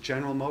those was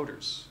General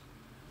Motors.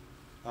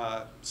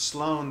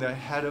 Sloan, the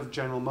head of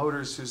General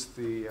Motors, who's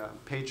the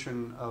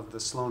patron of the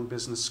Sloan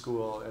Business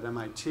School at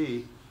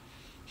MIT,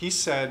 he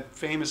said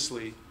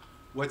famously,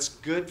 what's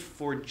good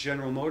for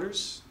General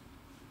Motors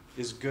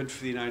is good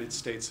for the United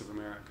States of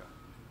America.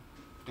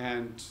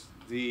 And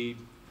the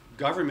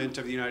government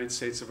of the United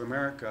States of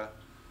America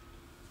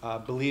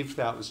believed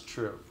that was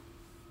true.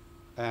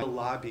 And the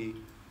lobby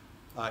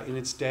in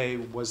its day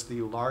was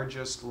the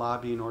largest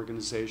lobbying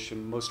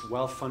organization, most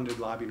well-funded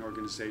lobbying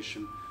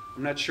organization.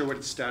 I'm not sure what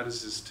its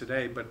status is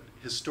today, but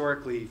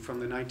historically, from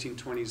the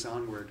 1920s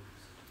onward,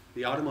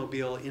 the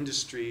Automobile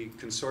Industry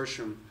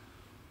Consortium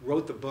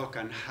wrote the book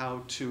on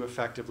how to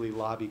effectively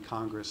lobby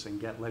Congress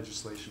and get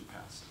legislation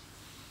passed.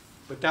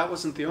 But that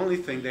wasn't the only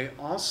thing. They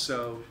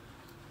also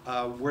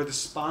were the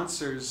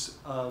sponsors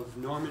of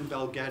Norman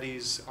Bel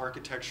Geddes'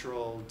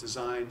 architectural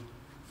design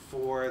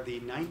for the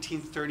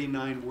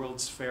 1939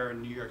 World's Fair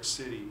in New York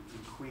City,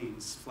 in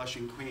Queens,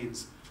 Flushing,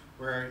 Queens,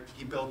 where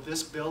he built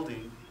this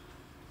building,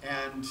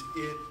 and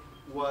it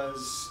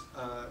was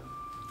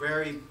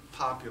very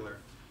popular.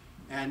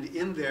 And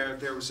in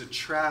there was a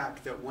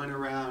track that went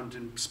around,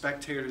 and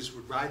spectators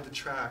would ride the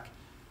track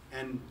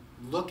and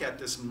look at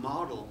this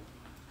model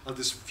of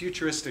this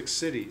futuristic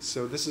city.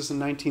 So this is in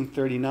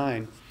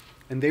 1939,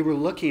 and they were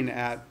looking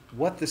at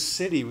what the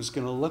city was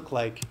going to look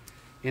like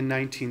in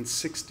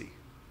 1960.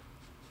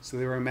 So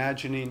they were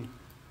imagining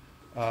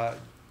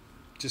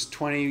just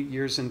 20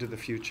 years into the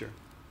future.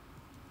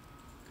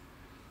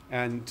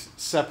 And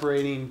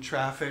separating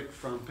traffic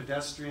from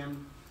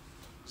pedestrian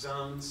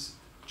zones,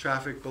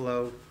 traffic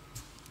below.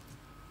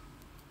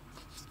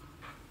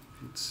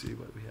 Let's see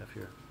what we have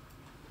here.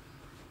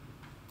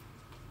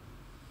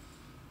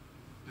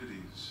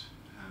 Cities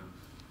have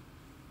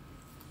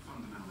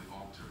fundamentally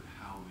altered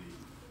how they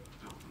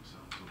built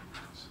themselves over the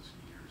last 60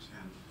 years.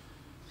 And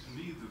to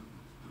me, the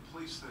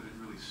place that it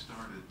really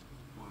started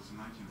was the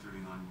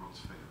 1939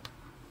 World's Fair.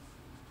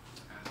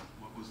 At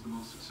what was the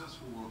most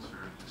successful World's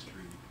Fair in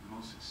history, the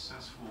most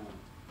successful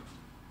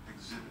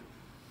exhibit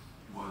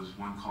was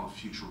one called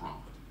Future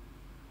Rome.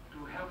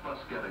 To help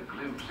us get a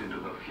glimpse into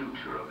the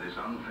future of this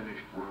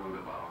unfinished world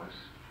of ours,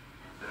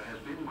 there has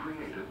been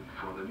created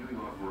for the New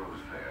York World's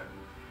Fair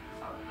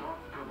a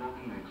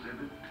thought-provoking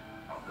exhibit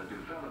of the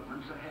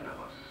developments ahead of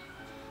us.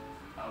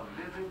 A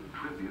vivid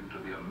tribute to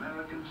the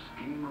American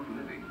scheme of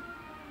living.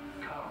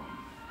 Come,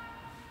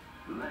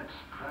 let's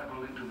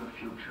travel into the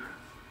future.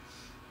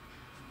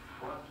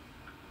 What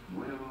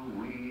will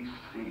we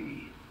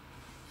see?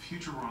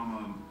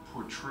 Futurama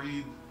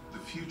portrayed the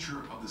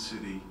future of the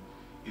city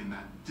in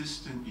that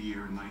distant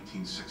year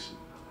 1960.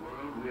 The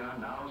world we are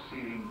now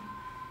seeing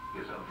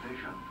is a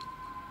vision,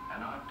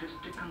 an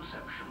artistic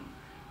conception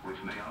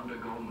which may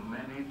undergo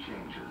many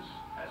changes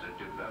as it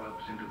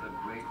develops into the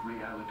great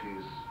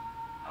realities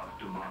of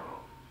tomorrow.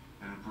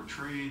 And it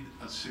portrayed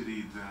a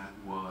city that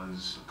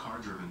was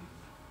car-driven,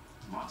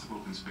 lots of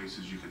open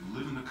spaces. You could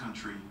live in the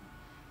country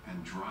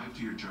and drive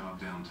to your job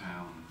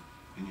downtown,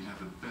 and you'd have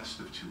the best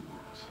of two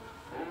worlds.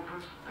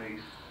 Over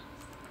space,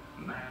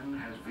 man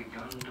has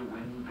begun to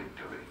win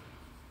victory.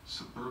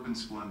 Suburban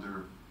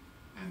splendor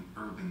and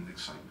urban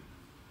excitement.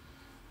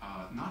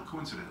 Not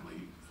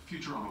coincidentally,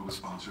 Futurama was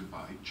sponsored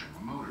by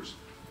General Motors,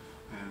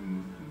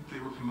 and they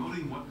were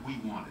promoting what we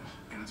wanted.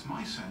 And it's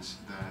my sense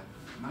that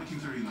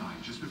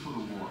 1939, just before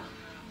the war,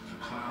 the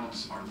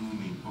clouds are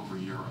looming over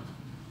Europe.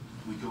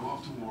 We go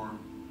off to war,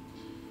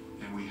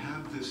 and we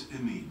have this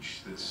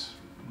image that's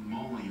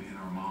mulling in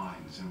our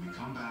minds, and we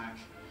come back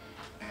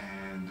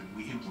and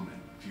we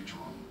implement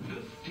Futurama.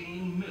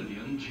 15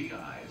 million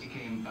GIs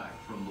came back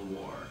from the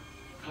war,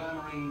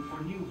 clamoring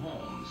for new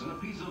homes and a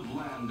piece of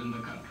land in the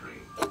country.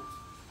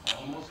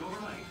 Almost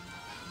overnight,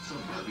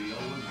 suburbia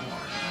was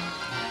born.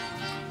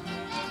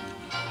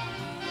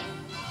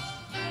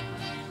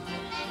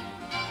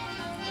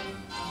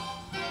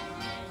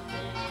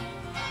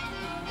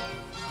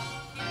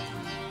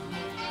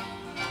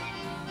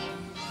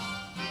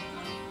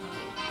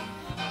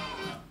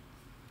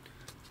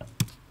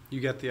 You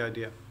get the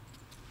idea.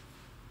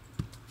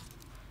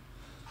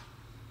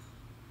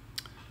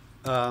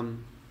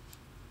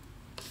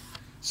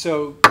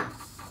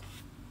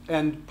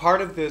 And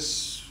part of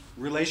this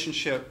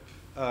relationship,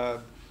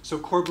 so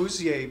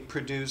Corbusier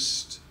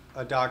produced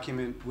a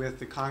document with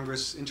the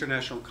Congress,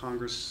 International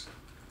Congress,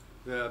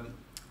 the,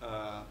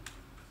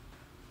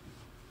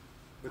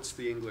 what's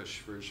the English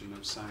version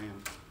of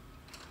SCIAN?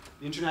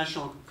 The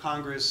International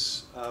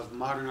Congress of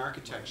Modern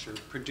Architecture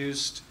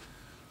produced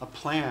a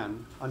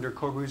plan under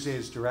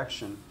Corbusier's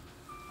direction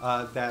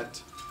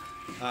that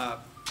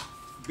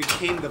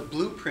became the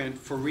blueprint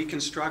for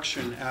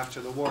reconstruction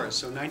after the war.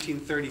 So in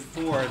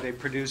 1934, they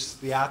produced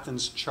the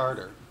Athens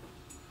Charter.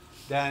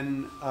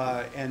 Then,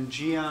 and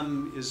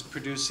GM is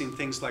producing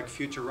things like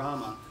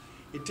Futurama.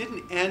 It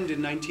didn't end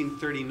in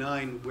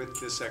 1939 with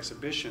this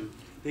exhibition.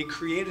 They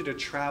created a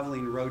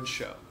traveling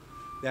roadshow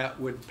that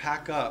would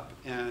pack up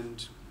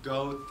and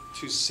go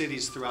to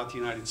cities throughout the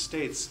United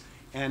States.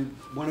 And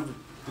one of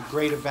the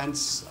great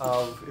events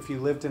of, if you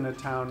lived in a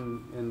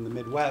town in the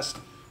Midwest,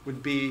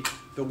 would be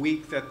the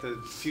week that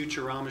the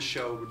Futurama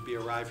show would be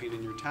arriving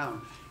in your town.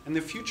 And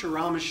the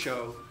Futurama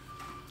show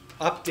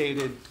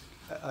updated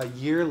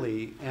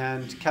yearly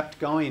and kept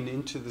going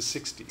into the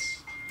 60s.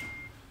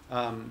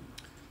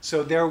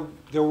 So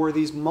there were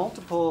these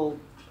multiple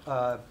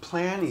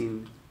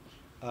planning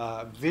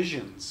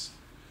visions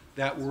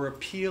that were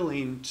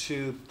appealing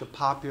to the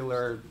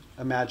popular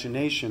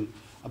imagination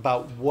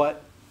about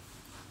what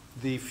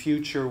the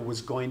future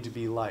was going to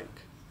be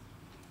like.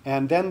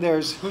 And then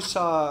there's, who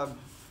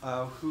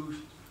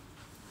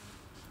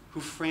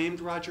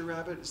Framed Roger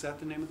Rabbit? Is that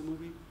the name of the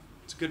movie?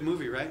 It's a good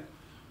movie, right?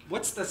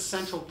 What's the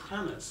central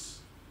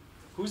premise?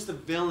 Who's the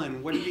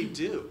villain? What did he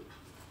do?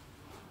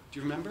 Do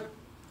you remember?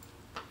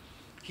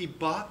 He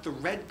bought the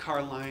red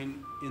car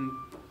line in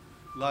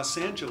Los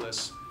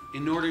Angeles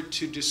in order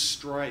to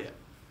destroy it.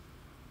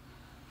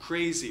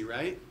 Crazy,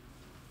 right?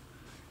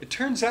 It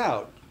turns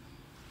out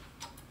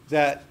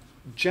that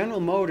General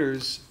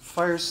Motors,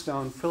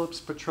 Firestone, Phillips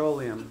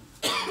Petroleum,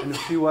 and a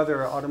few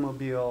other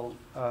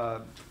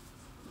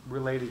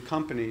automobile-related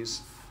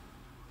companies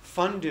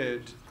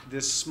funded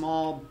this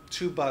small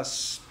two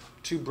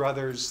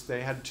brothers,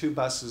 they had two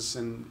buses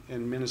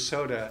in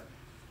Minnesota.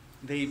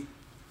 They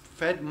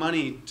fed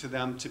money to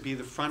them to be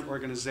the front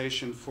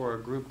organization for a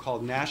group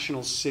called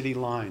National City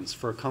Lines,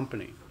 for a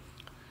company.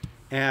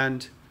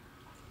 And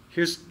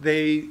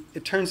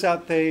it turns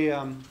out they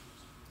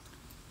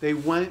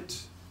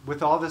went,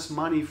 with all this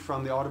money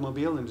from the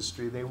automobile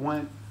industry, they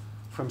went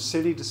from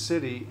city to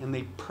city and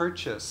they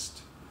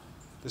purchased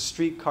the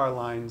streetcar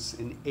lines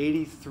in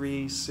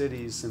 83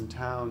 cities and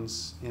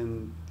towns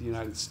in the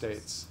United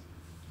States.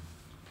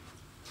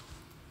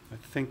 I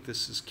think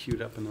this is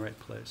queued up in the right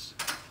place.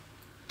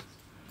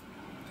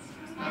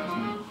 They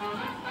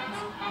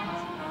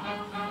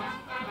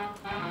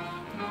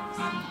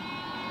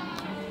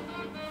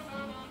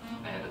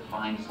had to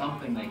find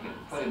something they could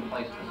put in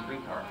place for the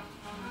streetcar.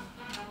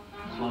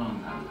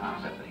 Sloan had the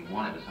concept that he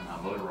wanted to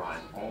somehow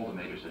motorize all the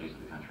major cities of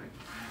the country.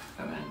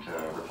 That meant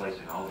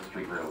replacing all the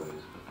street railways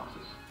with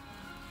buses.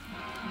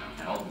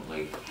 And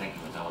ultimately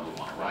thinking that no one would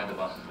want to ride the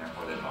buses, and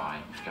therefore they'd buy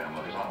General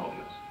Motors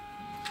automobiles.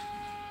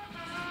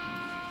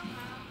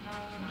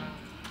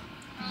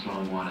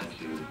 Sloan wanted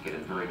to get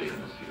it very big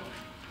in this field.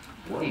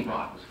 What he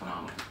bought was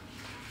phenomenal.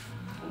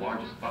 The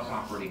largest bus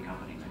operating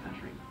company in the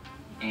country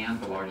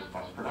and the largest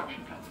bus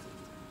production company.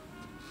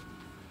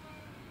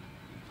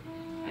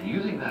 And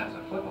using that as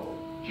a foothold,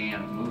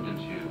 GM moved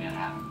into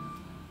Manhattan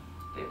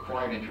They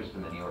acquired interest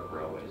in the New York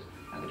railways,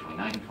 and between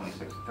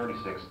 1926 and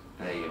 36,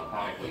 they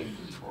methodically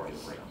destroyed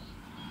the rails.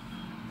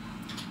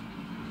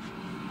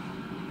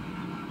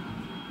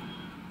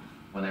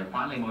 When they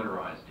finally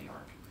motorized New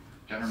York,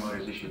 General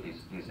Motors issued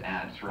these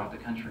ads throughout the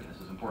country.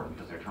 This is important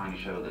because they're trying to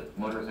show that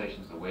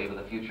motorization is the wave of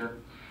the future.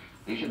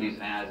 They issued these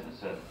ads and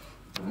said,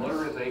 the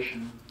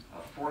motorization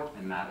of 4th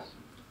and Madison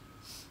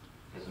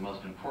is the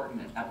most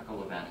important and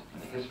epical event in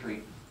the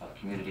history of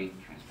community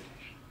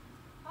transportation.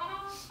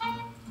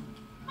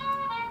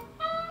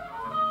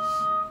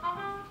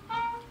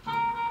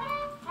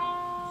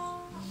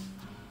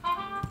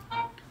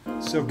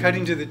 So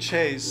cutting to the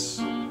chase,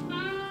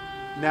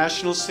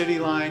 National City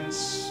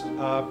Lines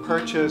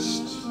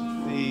purchased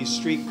the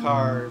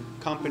streetcar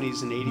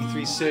companies in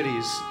 83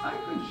 cities. I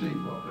could see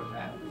what was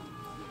happening.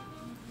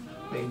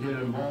 They did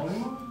it in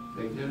Baltimore,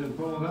 they did it in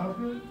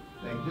Philadelphia,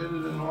 they did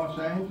it in Los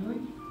Angeles.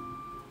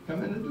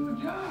 Come in to do a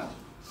job.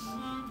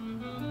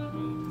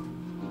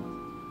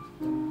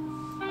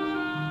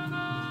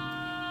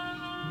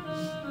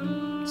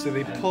 So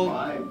they and pulled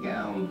 5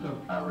 gallons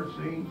of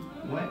kerosene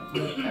went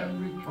with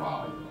every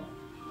trolley.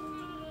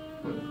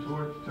 Put a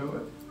torch to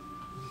it,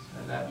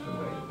 and that's the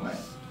way it went.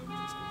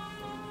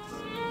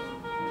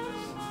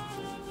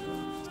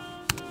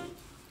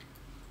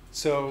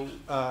 So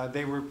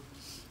they were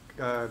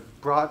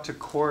brought to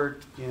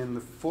court in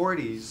the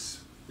 40s.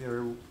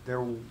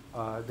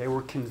 They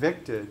were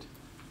convicted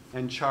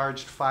and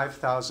charged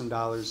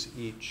 $5,000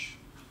 each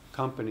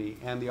company,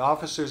 and the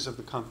officers of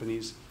the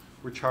companies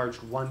were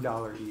charged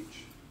 $1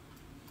 each.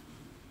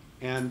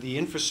 And the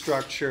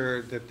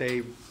infrastructure that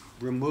they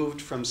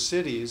removed from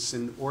cities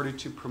in order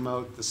to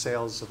promote the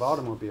sales of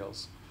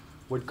automobiles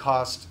would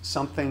cost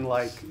something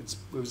like,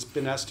 it's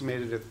been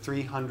estimated at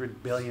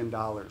 $300 billion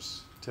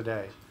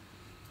today.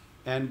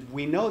 And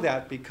we know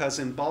that because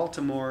in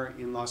Baltimore,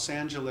 in Los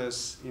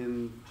Angeles,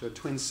 in the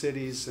Twin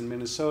Cities, in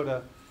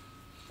Minnesota,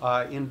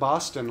 in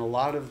Boston, a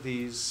lot of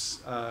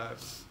these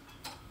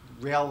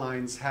rail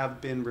lines have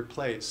been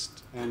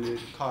replaced, and it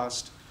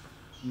cost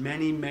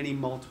many, many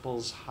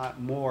multiples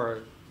more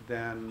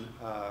than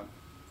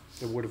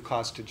it would have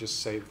cost to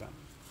just save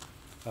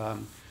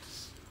them.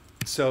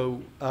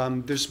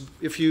 There's,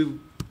 if you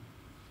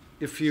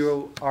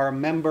are a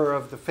member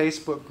of the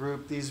Facebook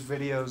group, these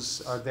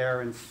videos are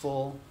there in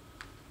full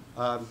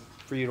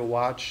for you to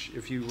watch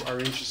if you are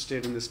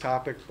interested in this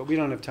topic, but we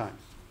don't have time.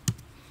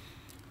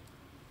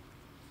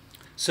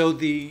 So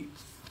the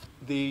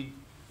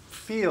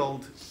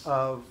field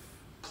of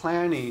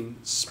planning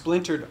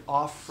splintered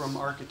off from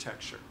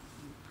architecture.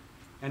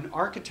 And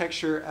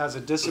architecture as a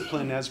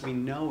discipline as we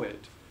know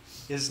it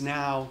is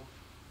now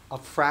a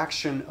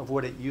fraction of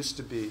what it used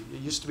to be.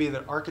 It used to be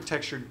that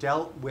architecture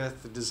dealt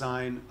with the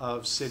design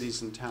of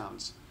cities and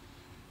towns.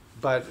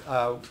 But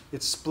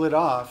it split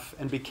off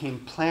and became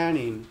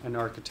planning and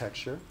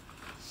architecture.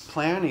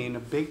 Planning, a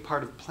big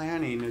part of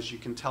planning, as you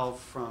can tell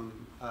from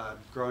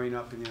growing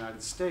up in the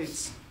United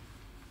States,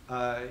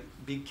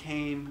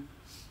 became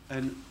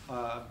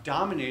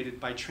dominated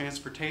by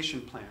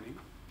transportation planning.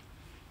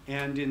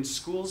 And in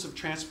schools of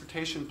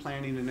transportation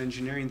planning and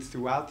engineering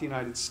throughout the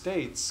United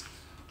States,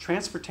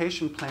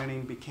 transportation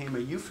planning became a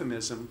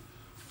euphemism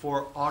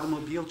for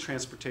automobile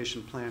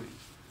transportation planning.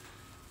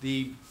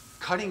 The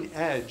cutting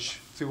edge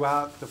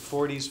throughout the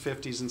 40s,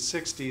 50s, and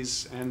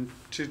 60s, and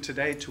to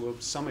today to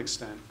some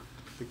extent,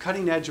 the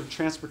cutting edge of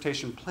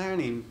transportation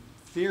planning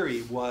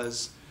theory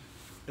was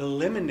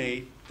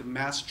eliminate the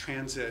mass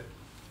transit,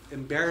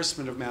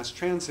 embarrassment of mass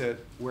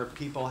transit, where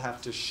people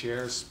have to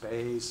share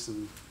space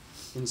and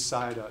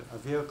inside a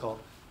vehicle,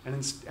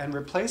 and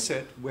replace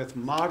it with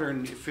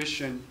modern,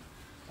 efficient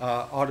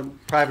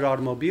private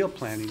automobile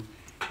planning.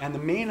 And the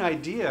main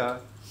idea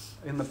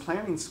in the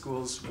planning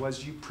schools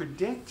was you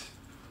predict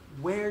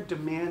where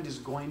demand is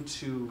going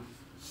to,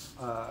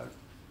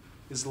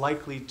 is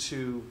likely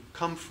to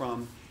come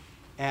from,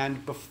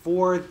 and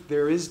before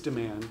there is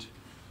demand,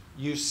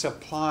 you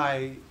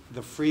supply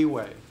the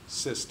freeway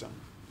system.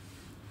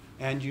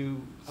 And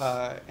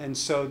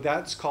so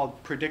that's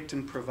called predict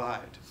and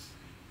provide.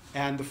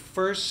 And the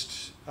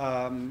first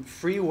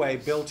freeway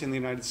built in the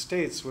United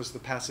States was the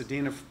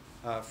Pasadena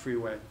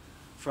freeway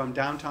from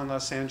downtown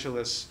Los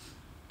Angeles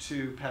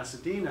to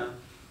Pasadena.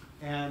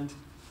 And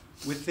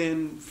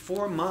within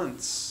 4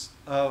 months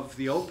of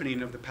the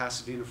opening of the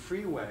Pasadena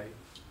freeway,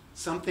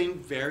 something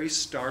very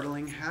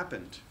startling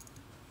happened.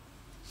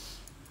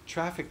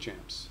 Traffic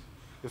jams.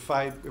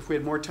 If we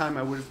had more time,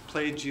 I would have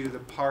played you the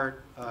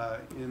part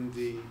in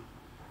the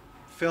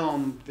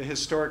film, the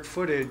historic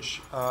footage,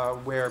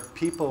 where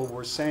people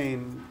were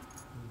saying,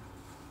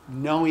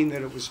 knowing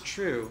that it was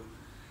true,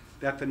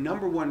 that the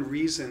 #1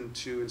 reason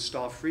to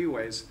install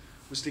freeways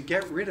was to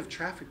get rid of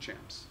traffic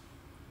jams.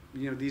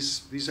 You know,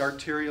 these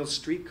arterial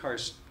streetcar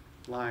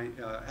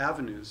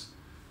avenues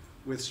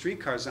with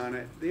streetcars on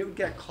it, they would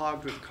get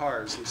clogged with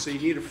cars. And so you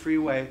need a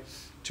freeway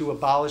to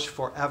abolish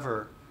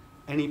forever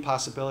any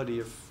possibility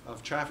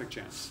of traffic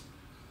jams.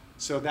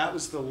 So that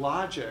was the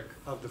logic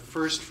of the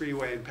first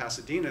freeway in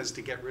Pasadena, is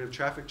to get rid of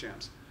traffic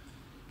jams.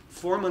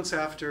 4 months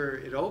after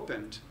it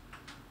opened,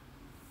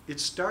 it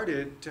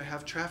started to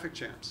have traffic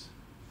jams.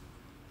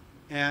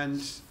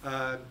 And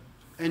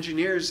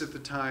engineers at the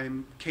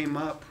time came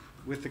up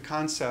with the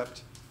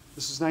concept,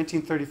 this is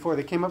 1934,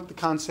 they came up with the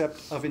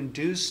concept of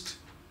induced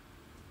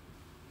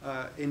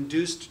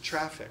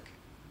traffic.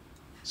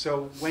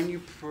 So when you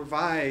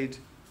provide,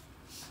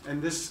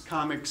 and this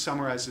comic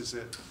summarizes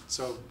it,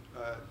 so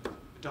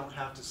don't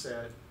have to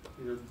say it,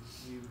 you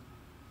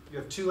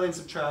have 2 lanes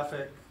of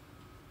traffic,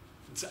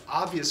 it's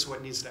obvious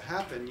what needs to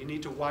happen, you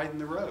need to widen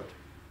the road.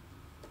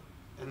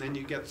 And then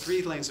you get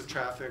 3 lanes of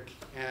traffic,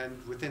 and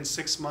within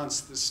 6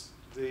 months,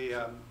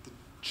 the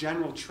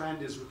general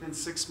trend is within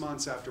 6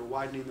 months after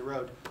widening the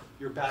road,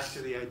 you're back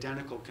to the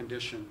identical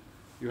condition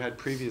you had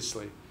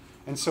previously.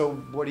 And so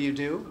what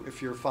do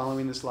if you're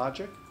following this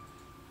logic?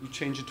 You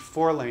change it to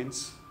 4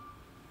 lanes,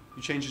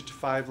 you change it to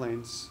 5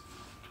 lanes,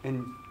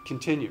 and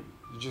continue.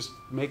 You just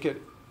make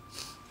it,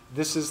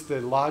 this is the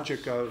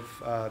logic of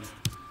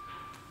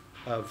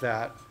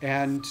that.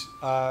 And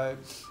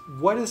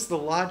what is the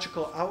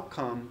logical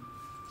outcome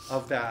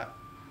of that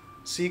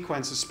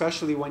sequence,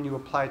 especially when you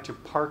apply it to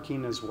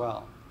parking as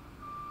well?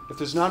 If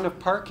there's not enough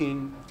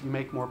parking, you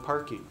make more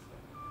parking.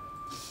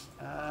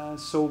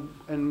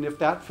 And if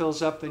that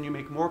fills up, then you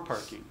make more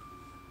parking.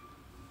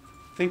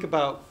 Think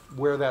about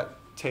where that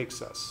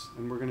takes us,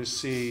 and we're going to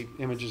see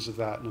images of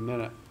that in a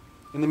minute.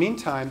 In the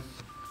meantime,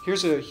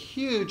 here's a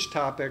huge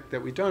topic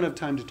that we don't have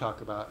time to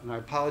talk about, and I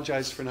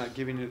apologize for not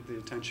giving it the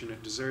attention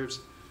it deserves.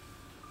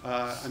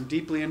 I'm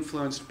deeply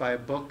influenced by a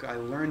book I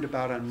learned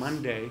about on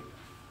Monday.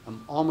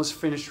 I'm almost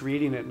finished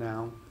reading it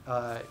now.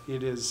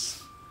 It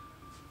is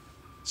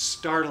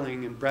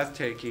startling and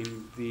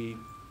breathtaking, the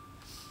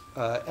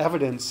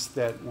evidence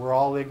that we're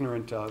all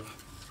ignorant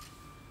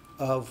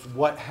of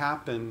what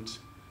happened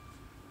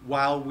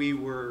while we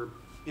were,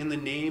 in the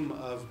name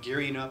of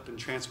gearing up and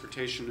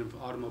transportation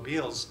of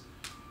automobiles,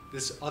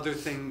 this other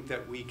thing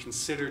that we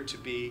consider to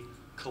be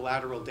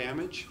collateral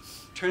damage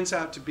turns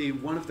out to be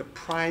one of the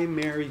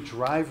primary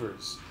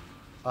drivers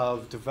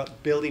of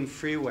building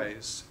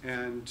freeways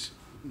and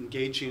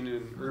engaging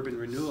in urban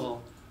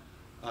renewal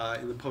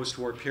in the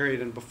post-war period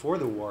and before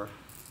the war.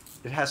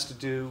 It has to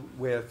do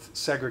with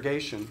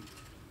segregation,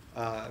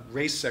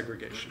 race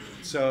segregation.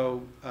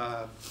 So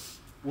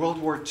World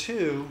War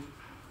II,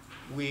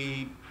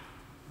 we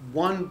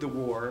won the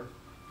war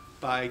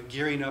by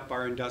gearing up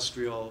our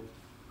industrial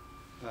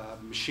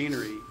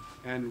machinery,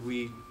 and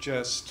we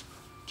just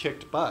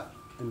kicked butt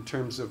in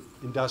terms of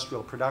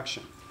industrial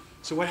production.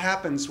 So what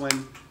happens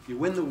when you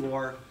win the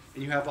war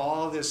and you have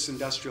all this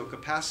industrial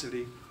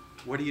capacity?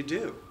 What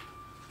do?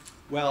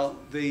 Well,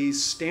 the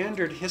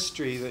standard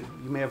history that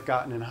you may have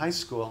gotten in high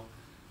school,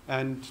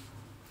 and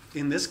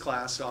in this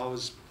class,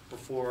 always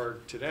before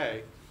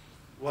today,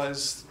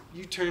 was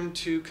you turn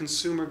to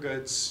consumer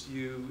goods.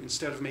 You,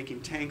 instead of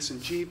making tanks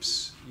and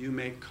jeeps, you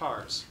make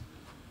cars.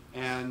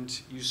 And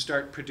you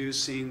start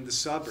producing the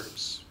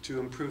suburbs to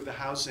improve the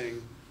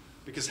housing,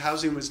 because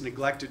housing was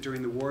neglected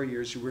during the war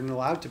years. You weren't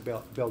allowed to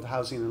build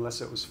housing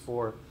unless it was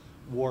for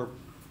war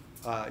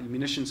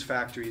munitions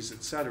factories,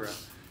 etc.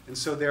 And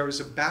so there was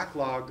a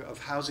backlog of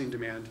housing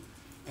demand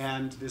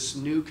and this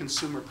new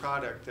consumer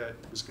product that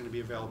was going to be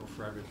available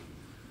for everyone.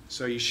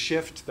 So you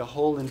shift the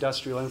whole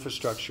industrial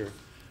infrastructure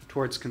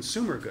towards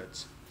consumer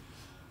goods.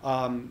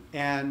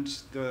 And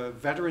the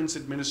Veterans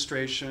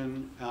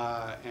Administration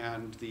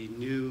and the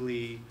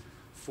newly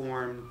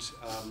formed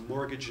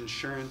mortgage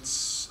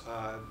insurance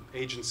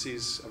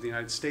agencies of the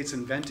United States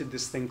invented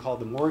this thing called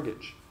the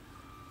mortgage,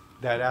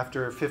 that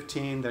after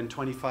 15, then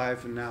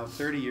 25, and now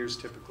 30 years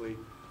typically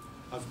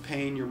of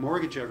paying your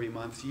mortgage every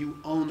month, you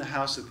own the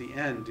house at the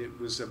end. It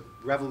was a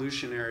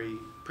revolutionary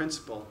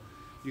principle.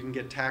 You can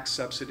get tax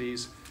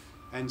subsidies.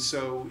 And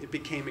so it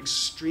became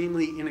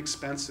extremely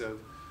inexpensive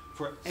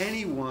for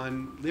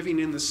anyone living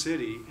in the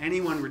city,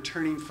 anyone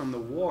returning from the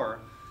war.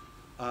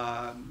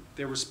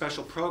 There were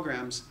special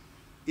programs.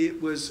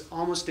 It was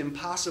almost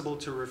impossible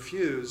to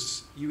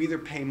refuse. You either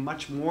pay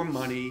much more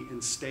money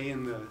and stay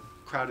in the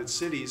crowded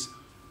cities,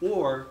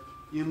 or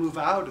you move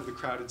out of the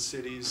crowded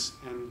cities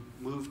and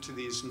move to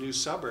these new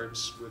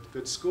suburbs with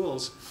good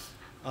schools,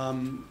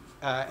 and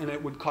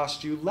it would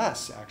cost you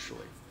less,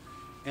 actually.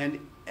 And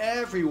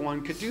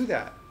everyone could do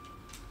that,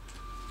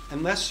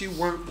 unless you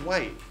weren't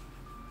white.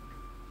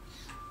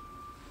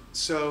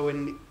 So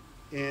in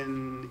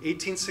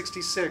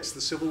 1866, the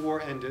Civil War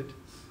ended,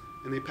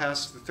 and they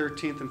passed the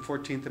 13th and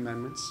 14th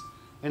Amendments,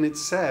 and it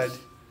said,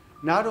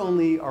 not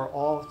only are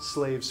all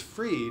slaves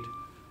freed,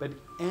 but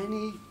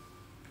any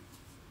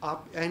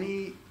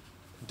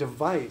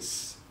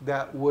device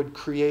that would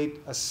create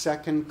a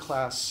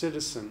second-class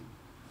citizen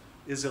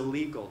is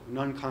illegal and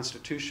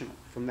unconstitutional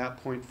from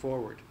that point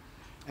forward.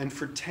 And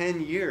for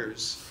 10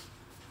 years,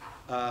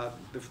 the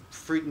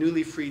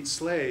newly freed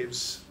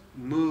slaves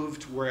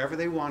moved wherever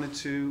they wanted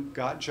to,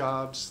 got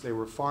jobs, they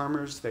were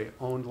farmers, they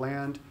owned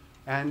land,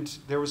 and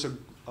there was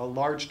a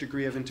large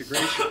degree of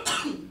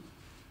integration,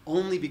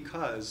 only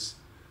because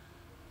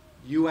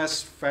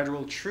U.S.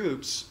 federal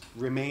troops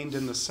remained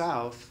in the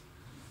South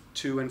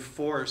to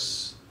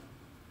enforce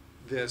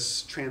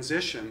this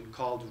transition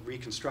called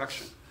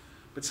Reconstruction.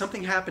 But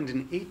something happened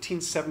in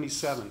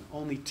 1877,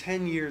 only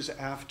 10 years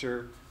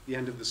after the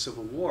end of the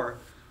Civil War,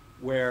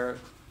 where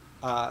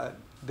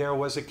there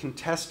was a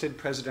contested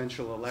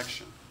presidential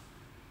election.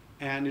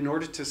 And in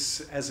order to,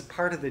 as a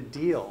part of the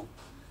deal,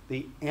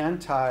 the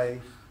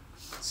anti-slavery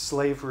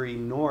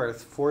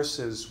North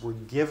forces were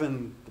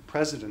given the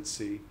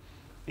presidency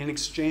in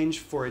exchange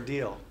for a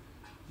deal.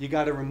 You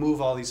got to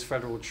remove all these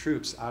federal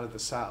troops out of the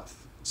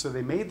South. So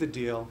they made the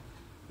deal.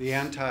 The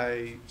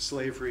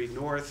anti-slavery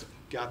North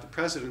got the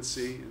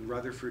presidency, and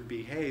Rutherford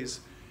B. Hayes,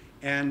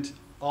 and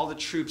all the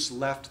troops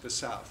left the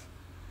South.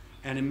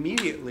 And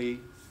immediately,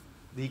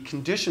 the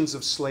conditions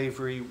of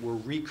slavery were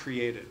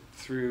recreated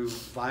through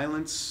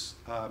violence,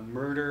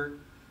 murder,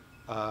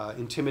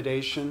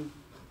 intimidation,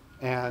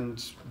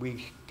 and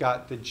we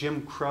got the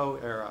Jim Crow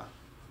era,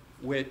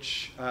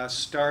 which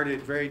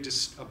started very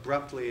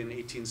abruptly in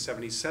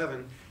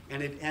 1877,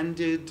 and it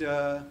ended,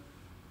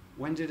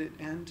 when did it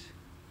end?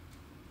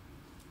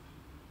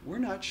 We're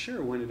not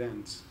sure when it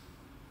ends.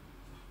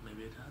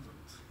 Maybe it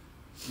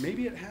hasn't.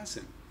 Maybe it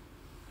hasn't.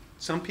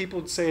 Some people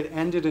would say it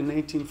ended in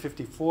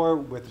 1854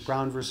 with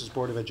Brown versus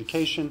Board of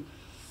Education.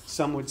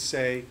 Some would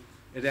say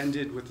it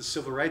ended with the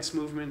Civil Rights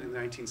Movement in the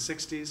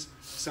 1960s.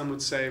 Some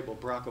would say, well,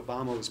 Barack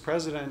Obama was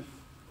president.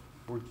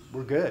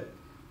 We're good.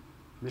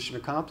 Mission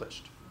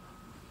accomplished.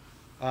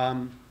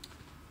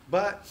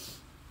 But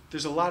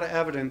there's a lot of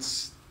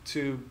evidence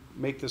to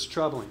make this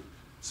troubling.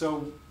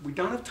 So we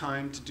don't have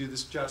time to do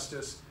this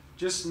justice.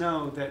 Just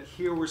know that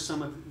here were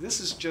some of, this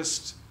is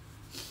just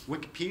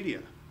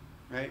Wikipedia,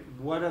 right?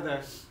 What are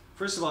the,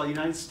 first of all,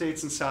 United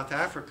States and South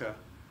Africa,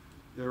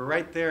 they're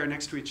right there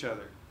next to each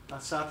other.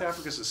 South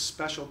Africa is a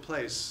special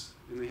place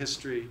in the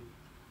history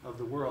of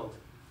the world.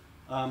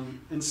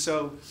 And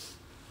so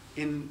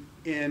in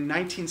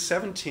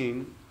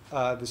 1917,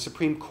 the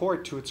Supreme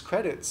Court, to its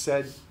credit,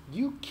 said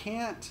you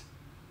can't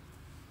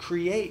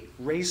create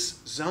race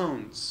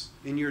zones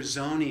in your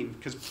zoning,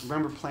 because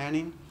remember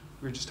planning?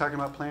 We were just talking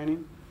about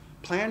planning.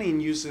 Planning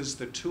uses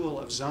the tool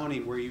of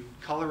zoning where you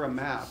color a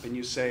map and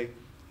you say,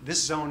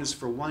 this zone is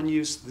for one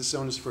use, this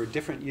zone is for a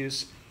different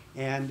use,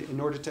 and in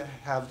order to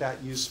have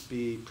that use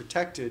be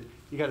protected,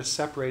 you got to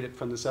separate it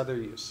from this other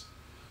use.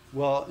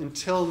 Well,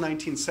 until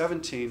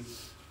 1917,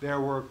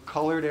 there were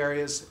colored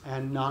areas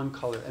and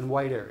non-colored and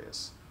white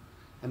areas.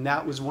 And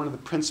that was one of the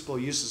principal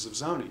uses of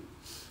zoning.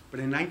 But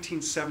in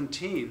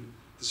 1917,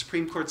 the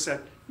Supreme Court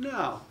said,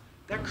 no,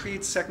 that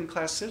creates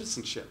second-class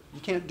citizenship.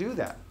 You can't do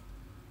that.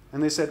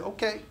 And they said,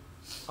 okay,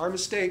 our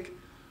mistake.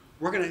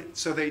 We're going to,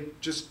 so they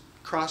just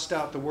crossed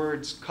out the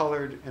words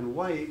colored and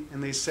white,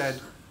 and they said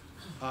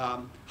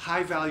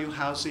high-value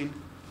housing,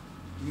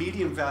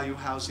 medium-value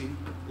housing,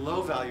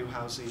 low-value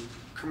housing,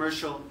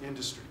 commercial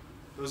industry.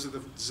 Those are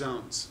the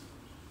zones,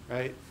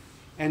 right?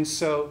 And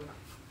so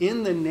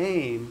in the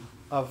name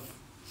of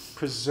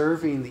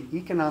preserving the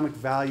economic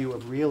value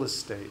of real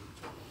estate,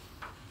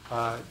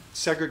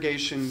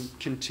 segregation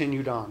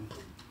continued on.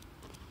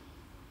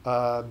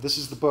 This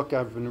is the book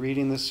I've been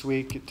reading this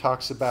week. It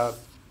talks about,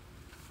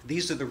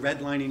 these are the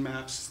redlining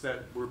maps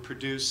that were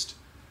produced.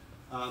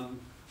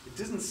 It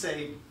doesn't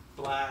say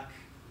black,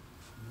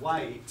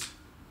 white.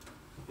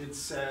 It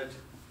said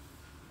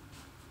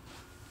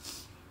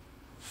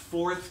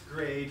 4th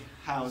grade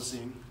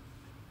housing,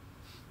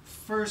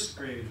 1st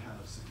grade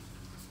housing.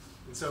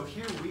 And so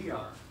here we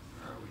are.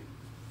 Where are we?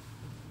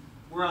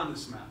 We're on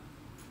this map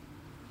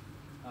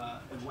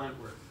at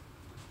Wentworth.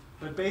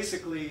 But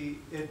basically,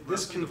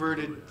 this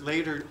converted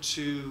later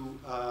to,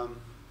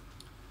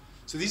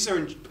 so these are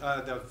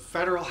the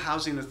Federal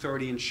Housing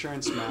Authority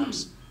insurance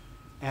maps,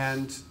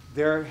 and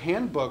their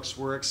handbooks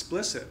were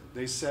explicit.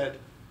 They said,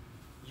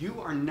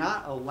 you are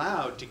not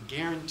allowed to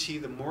guarantee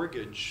the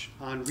mortgage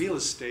on real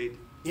estate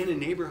in a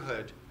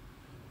neighborhood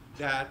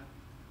that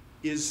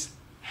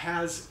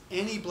has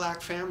any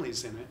black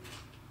families in it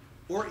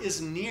or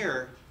is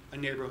near a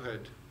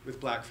neighborhood with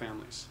black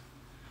families.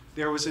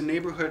 There was a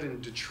neighborhood in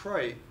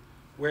Detroit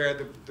where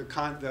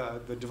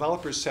the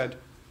developers said,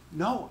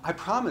 no, I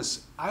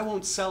promise, I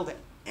won't sell to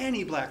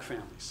any black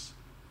families.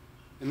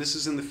 And this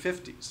is in the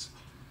 50s.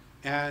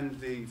 And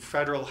the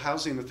Federal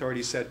Housing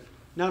Authority said,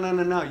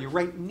 no, you're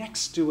right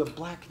next to a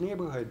black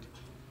neighborhood.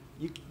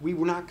 We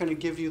were not going to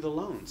give you the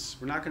loans.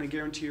 We're not going to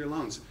guarantee your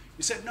loans.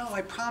 You said, no,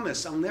 I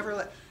promise, I'll never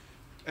let.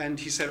 And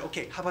he said,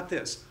 okay, how about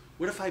this?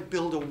 What if I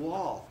build a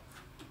wall?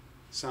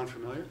 Sound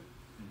familiar?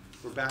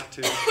 We're back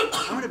to,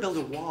 I'm going to build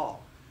a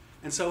wall.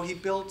 And so he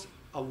built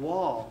a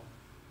wall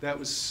that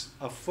was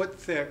a foot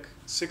thick,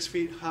 6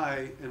 feet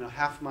high, and a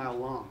half-mile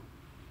long.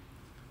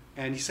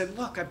 And he said,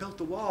 look, I built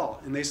the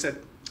wall. And they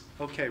said,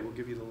 okay, we'll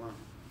give you the loan.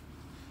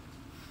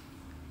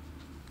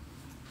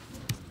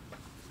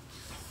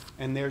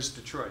 And there's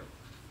Detroit.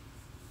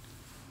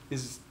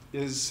 Is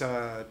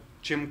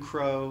Jim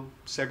Crow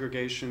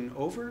segregation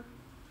over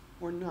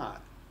or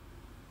not?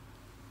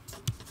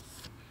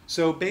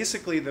 So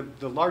basically,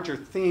 the larger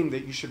theme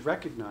that you should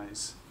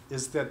recognize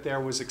is that there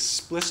was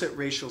explicit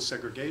racial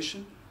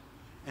segregation,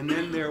 And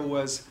then there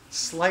was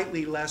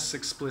slightly less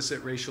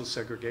explicit racial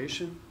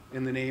segregation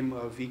in the name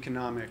of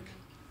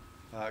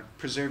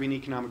preserving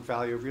economic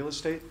value of real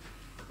estate.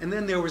 And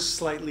then there was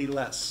slightly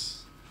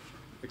less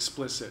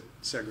explicit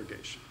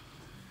segregation.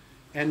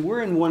 And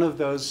we're in one of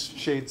those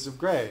shades of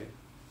gray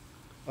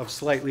of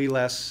slightly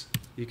less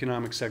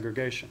economic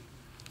segregation.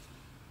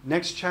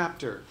 Next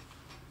chapter,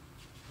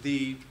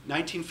 the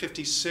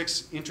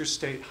 1956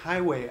 Interstate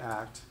Highway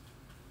Act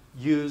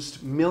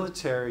used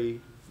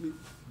military,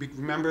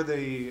 remember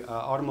the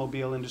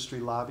automobile industry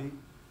lobbying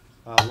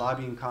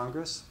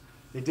Congress?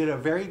 They did a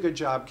very good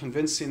job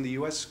convincing the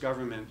US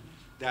government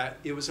that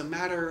it was a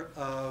matter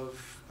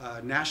of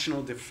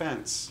national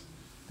defense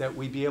that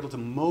we be able to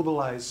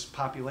mobilize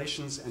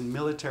populations and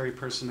military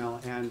personnel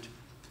and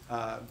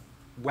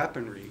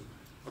weaponry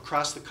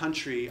across the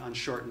country on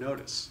short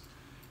notice.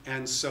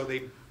 And so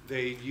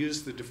they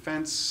used the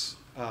defense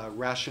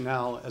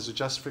rationale as a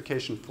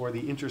justification for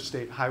the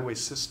interstate highway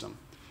system.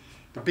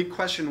 The big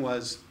question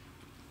was,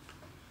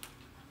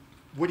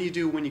 what do you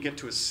do when you get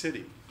to a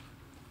city?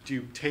 Do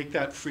you take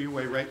that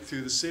freeway right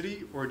through the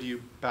city, or do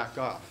you back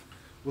off?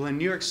 Well, in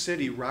New York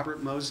City,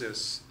 Robert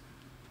Moses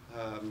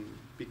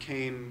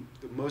became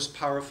the most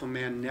powerful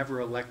man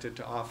never elected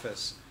to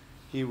office.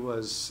 He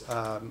was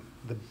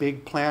the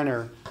big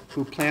planner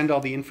who planned all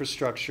the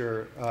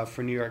infrastructure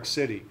for New York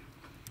City.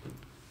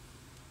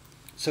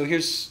 So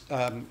here's,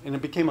 and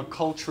it became a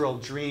cultural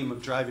dream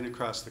of driving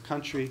across the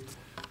country.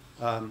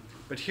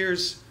 But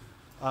here's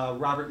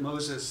Robert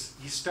Moses.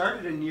 He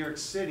started in New York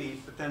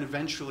City, but then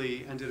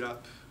eventually ended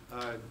up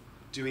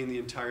doing the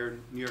entire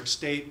New York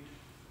State.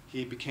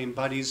 He became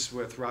buddies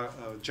with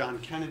John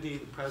Kennedy,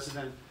 the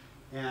president,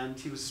 and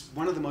he was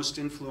one of the most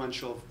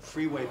influential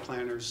freeway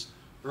planners.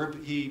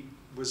 He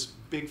was a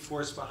big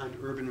force behind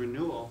urban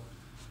renewal,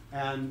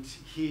 and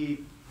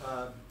he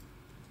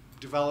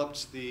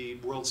developed the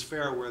World's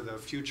Fair where the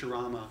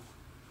Futurama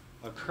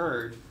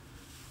occurred.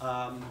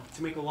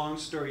 To make a long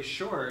story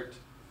short,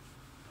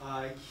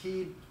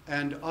 he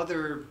and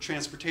other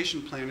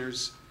transportation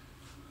planners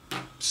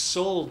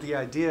sold the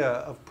idea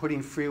of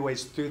putting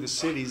freeways through the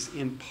cities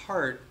in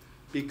part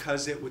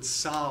because it would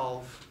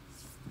solve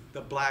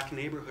the black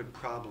neighborhood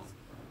problem.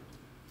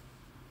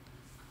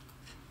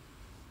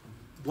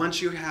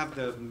 Once you have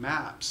the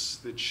maps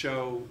that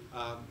show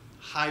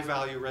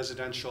high-value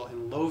residential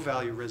and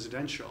low-value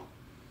residential,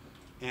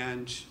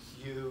 and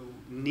you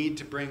need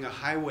to bring a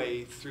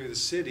highway through the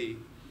city,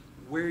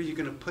 where are you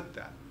going to put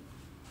that?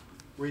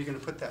 Where are you going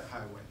to put that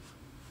highway?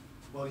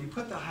 Well, you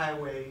put the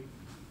highway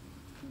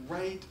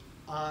right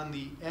on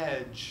the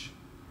edge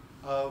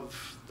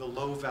of the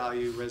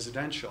low-value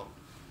residential,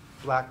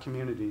 black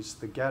communities,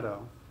 the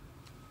ghetto,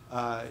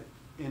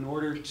 in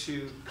order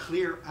to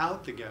clear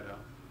out the ghetto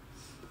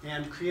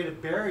and create a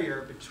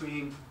barrier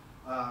between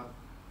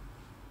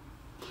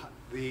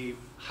the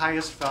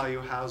highest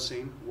value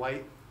housing,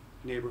 white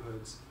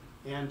neighborhoods,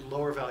 and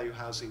lower value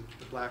housing,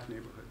 the black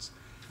neighborhoods.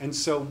 And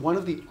so one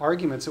of the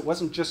arguments, it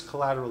wasn't just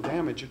collateral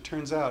damage, it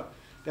turns out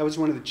that was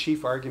one of the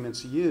chief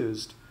arguments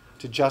used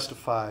to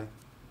justify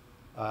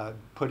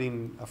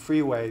putting a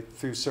freeway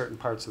through certain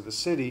parts of the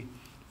city,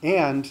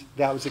 and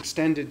that was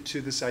extended to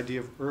this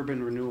idea of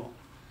urban renewal.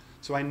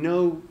 So I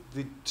know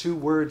the two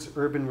words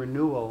urban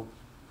renewal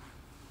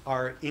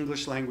are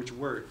English language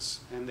words,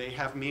 and they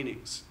have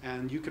meanings.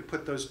 And you could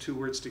put those two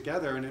words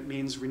together, and it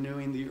means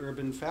renewing the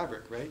urban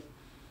fabric, right?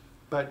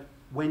 But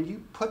when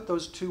you put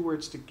those two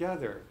words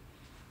together,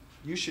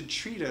 you should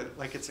treat it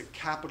like it's a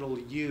capital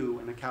U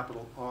and a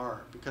capital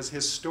R, because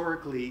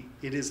historically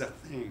it is a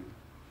thing.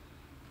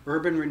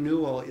 Urban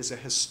renewal is a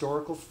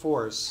historical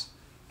force,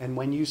 and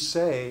when you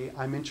say,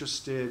 I'm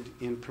interested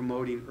in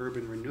promoting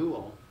urban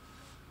renewal,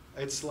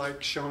 it's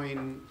like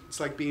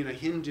being a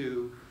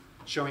Hindu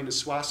showing a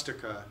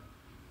swastika.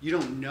 You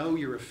don't know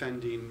you're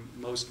offending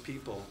most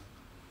people,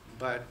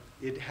 but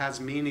it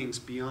has meanings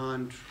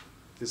beyond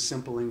the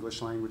simple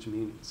English language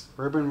meanings.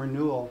 Urban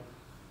renewal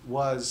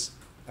was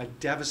a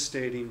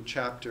devastating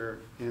chapter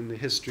in the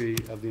history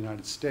of the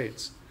United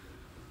States.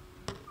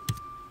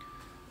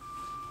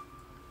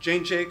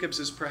 Jane Jacobs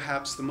is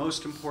perhaps the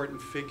most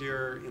important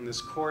figure in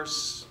this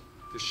course.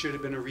 There should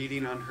have been a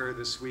reading on her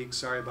this week.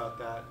 Sorry about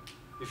that.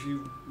 If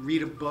you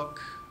read a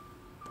book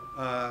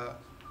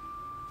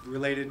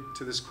related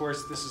to this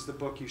course, this is the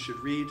book you should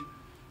read.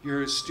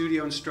 Your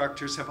studio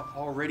instructors have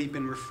already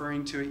been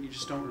referring to it. You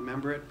just don't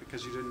remember it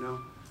because you didn't know,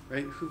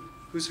 right?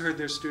 Who's heard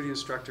their studio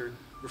instructor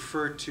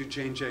refer to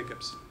Jane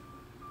Jacobs?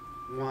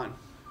 One.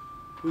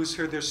 Who's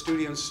heard their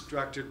studio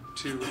instructor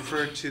to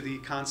refer to the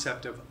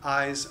concept of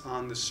eyes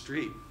on the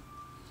street?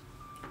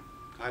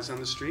 Eyes on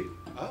the street?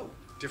 Oh,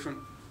 different.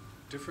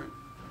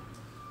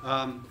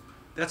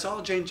 That's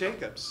all Jane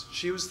Jacobs.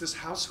 She was this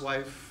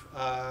housewife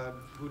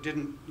who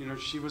didn't,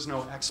 she was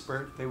no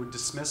expert. They would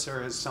dismiss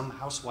her as some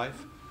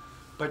housewife.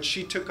 But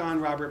she took on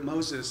Robert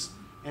Moses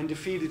and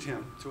defeated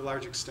him to a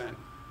large extent.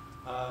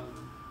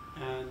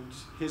 And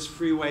his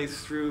freeway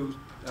through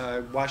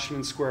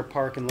Washington Square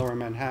Park in Lower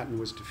Manhattan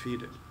was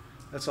defeated.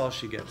 That's all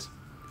she gets.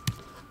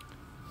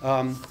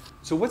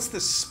 So what's the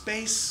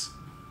space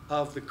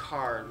of the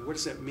car. What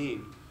does that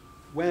mean?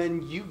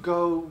 When you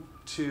go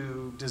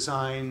to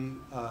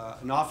design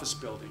an office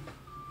building,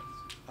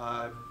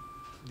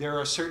 there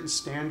are certain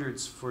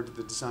standards for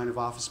the design of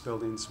office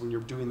buildings when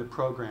you're doing the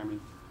programming.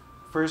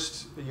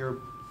 First,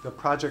 the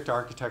project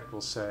architect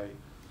will say,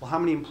 well, how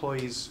many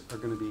employees are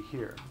going to be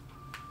here?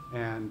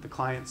 And the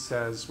client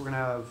says, we're going to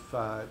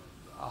have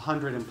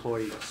 100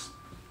 employees.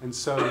 And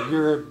so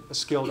you're a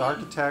skilled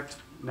architect.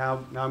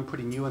 Now I'm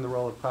putting you in the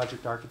role of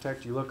project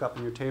architect. You look up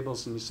in your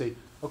tables and you say,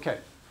 okay,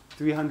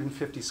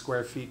 350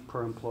 square feet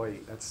per employee.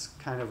 That's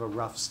kind of a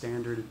rough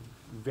standard. It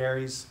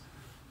varies.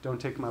 Don't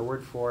take my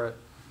word for it.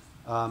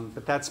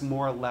 But that's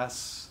more or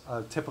less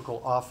a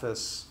typical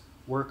office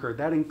worker.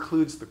 That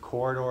includes the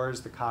corridors,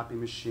 the copy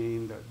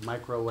machine, the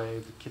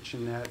microwave, the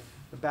kitchenette,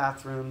 the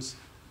bathrooms.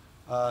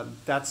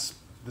 That's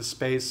the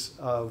space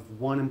of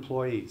one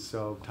employee.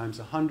 So times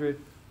 100,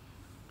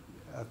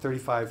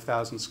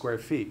 35,000 square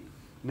feet.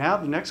 Now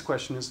the next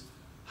question is,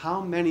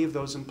 how many of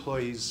those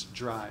employees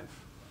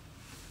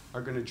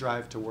are going to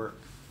drive to work?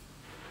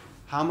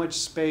 How much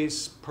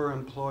space per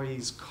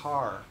employee's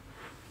car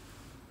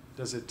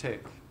does it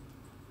take?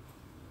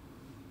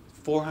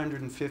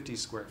 450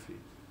 square feet.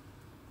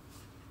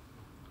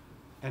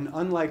 And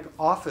unlike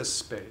office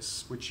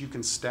space, which you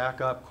can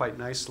stack up quite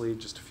nicely,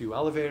 just a few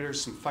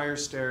elevators, some fire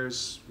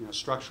stairs,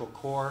 structural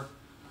core,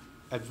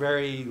 at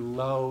very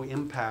low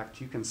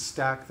impact, you can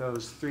stack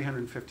those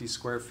 350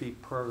 square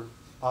feet per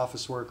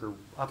office worker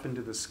up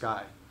into the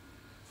sky.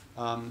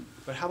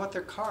 But how about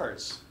their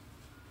cars?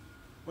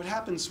 What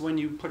happens when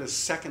you put a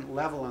second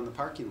level on the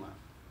parking lot?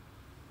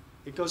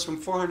 It goes from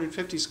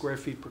 450 square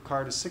feet per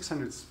car to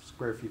 600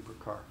 square feet per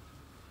car.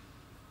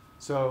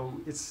 So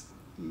it's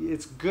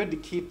good to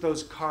keep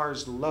those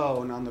cars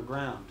low and on the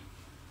ground.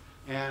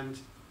 And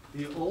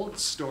the old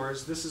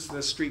stores, this is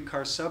the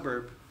streetcar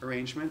suburb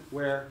arrangement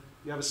where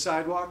you have a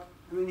sidewalk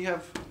and then you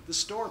have the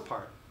store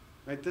part,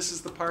 right? This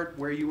is the part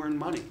where you earn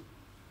money.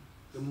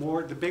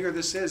 The bigger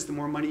this is, the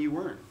more money you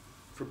earn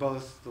for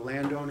both the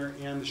landowner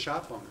and the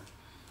shop owner.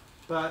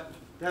 But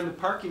then the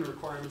parking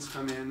requirements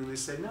come in and they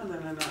say, no.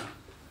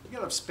 You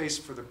gotta have space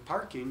for the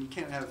parking. You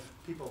can't have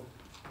people,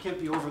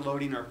 can't be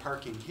overloading our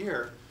parking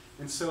here.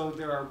 And so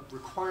there are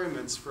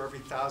requirements for every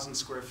 1,000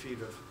 square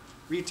feet of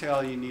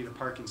retail, you need a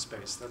parking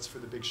space. That's for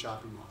the big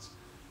shopping malls.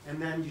 And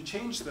then you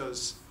change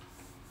those.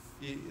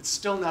 It's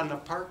still not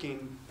enough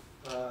parking,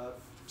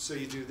 so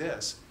you do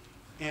this.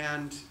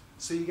 And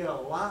so you get a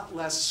lot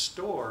less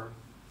store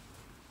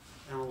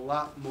and a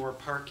lot more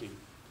parking.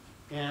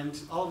 And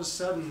all of a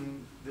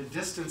sudden, the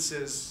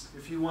distances,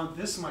 if you want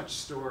this much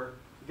store,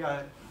 you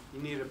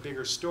need a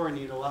bigger store, you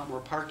need a lot more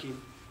parking.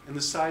 And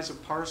the size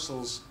of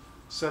parcels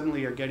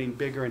suddenly are getting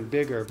bigger and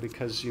bigger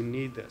because you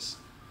need this.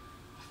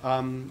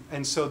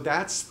 And so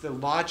that's the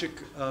logic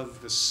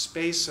of the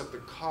space of the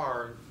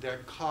car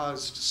that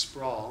caused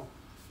sprawl,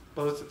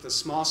 both at the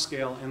small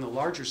scale and the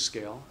larger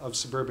scale of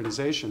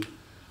suburbanization.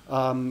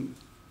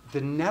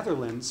 The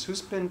Netherlands,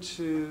 who's been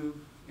to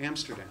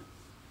Amsterdam?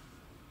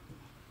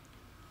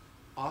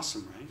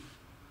 Awesome, right?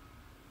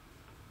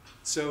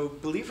 So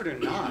believe it or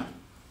not,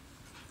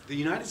 the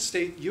United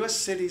States, US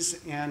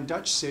cities and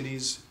Dutch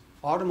cities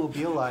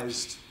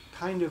automobilized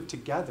kind of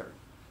together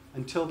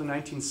until the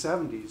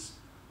 1970s,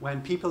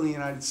 when people in the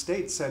United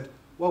States said,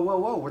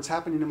 whoa, what's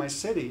happening to my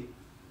city?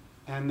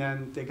 And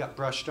then they got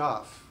brushed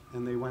off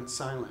and they went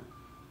silent.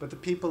 But the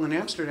people in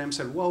Amsterdam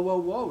said, whoa,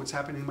 what's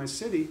happening in my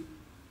city?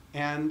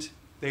 And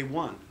they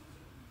won.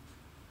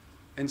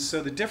 And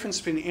so the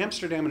difference between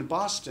Amsterdam and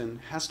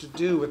Boston has to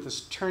do with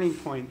this turning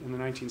point in the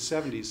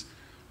 1970s,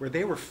 where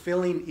they were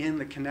filling in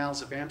the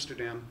canals of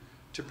Amsterdam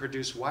to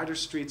produce wider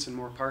streets and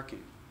more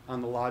parking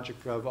on the logic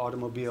of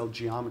automobile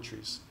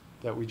geometries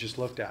that we just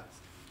looked at.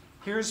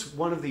 Here's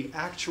one of the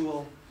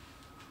actual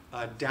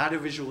data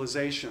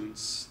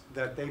visualizations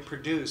that they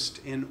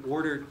produced in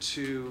order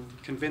to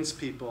convince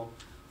people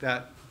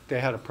that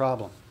they had a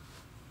problem.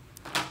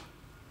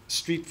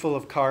 Street full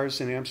of cars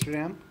in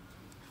Amsterdam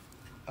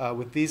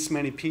with these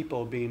many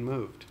people being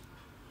moved,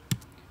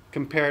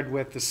 compared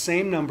with the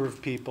same number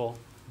of people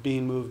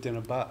being moved in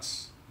a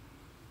bus,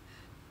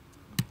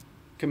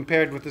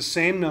 compared with the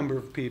same number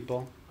of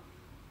people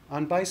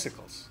on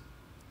bicycles,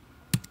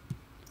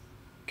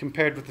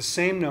 compared with the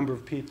same number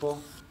of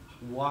people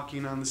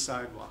walking on the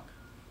sidewalk.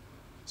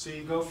 So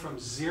you go from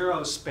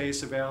 0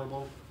 space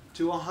available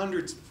to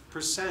 100%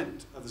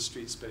 of the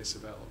street space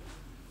available.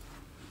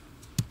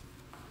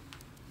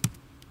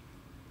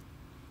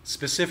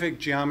 Specific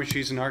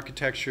geometries and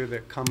architecture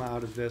that come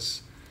out of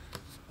this.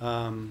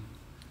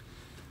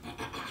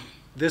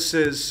 This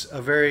is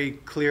a very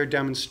clear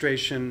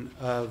demonstration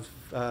of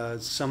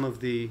some of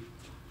the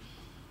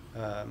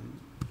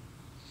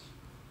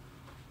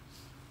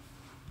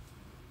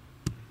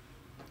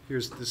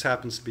this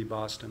happens to be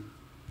Boston.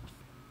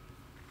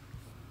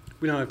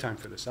 We don't have time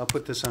for this. I'll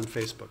put this on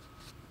Facebook.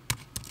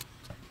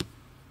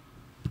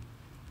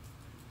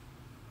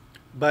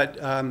 But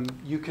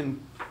you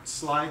can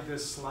slide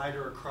this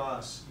slider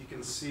across. You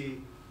can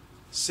see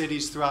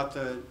cities throughout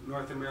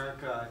North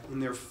America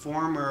in their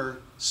former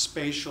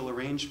spatial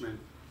arrangement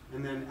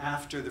and then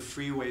after the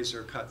freeways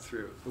are cut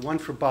through. The one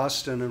for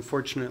Boston,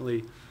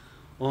 unfortunately,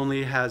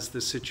 only has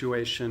the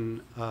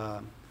situation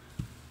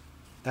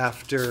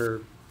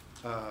after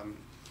the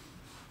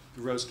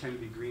Rose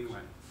Kennedy Greenway.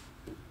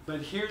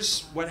 But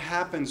here's what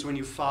happens when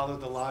you follow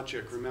the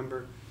logic.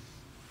 Remember,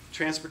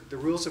 the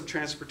rules of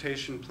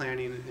transportation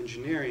planning and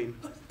engineering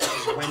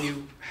is when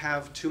you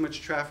have too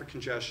much traffic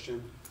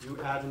congestion, you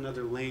add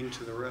another lane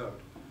to the road.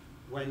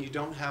 When you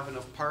don't have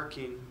enough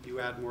parking, you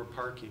add more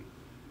parking.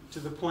 To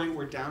the point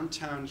where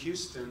downtown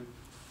Houston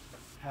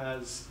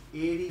has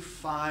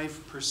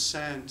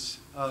 85%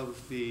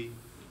 of the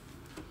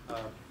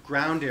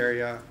ground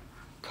area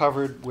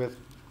covered with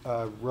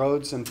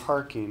roads and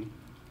parking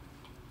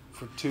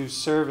to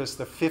service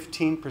the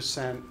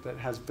 15% that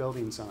has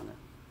buildings on it.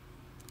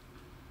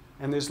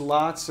 And there's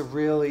lots of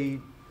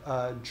really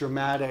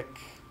dramatic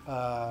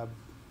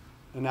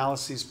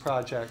analyses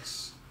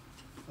projects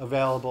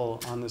available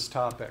on this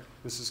topic.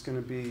 This is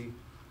going to be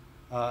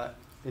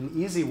an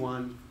easy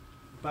one,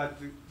 but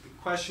the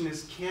question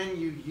is, can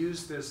you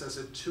use this as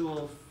a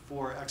tool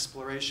for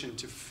exploration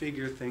to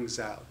figure things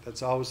out?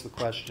 That's always the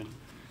question.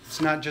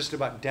 It's not just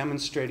about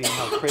demonstrating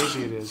how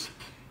crazy it is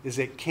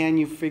it can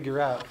you figure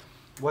out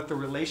what the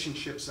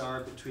relationships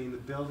are between the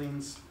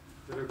buildings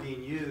that are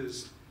being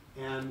used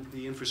and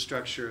the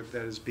infrastructure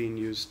that is being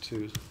used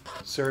to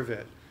serve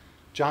it.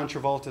 John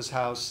Travolta's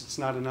house, it's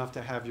not enough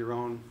to have your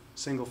own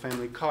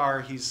single-family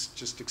car. He's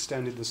just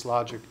extended this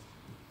logic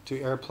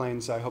to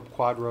airplanes. I hope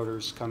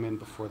quadrotors come in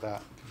before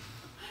that.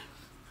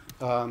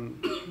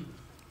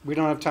 We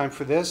don't have time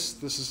for this.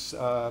 This is,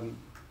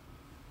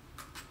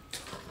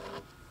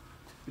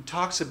 it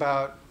talks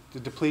about the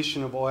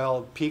depletion of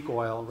oil, peak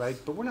oil, right?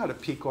 But we're not at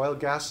peak oil.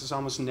 Gas has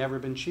almost never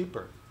been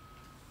cheaper.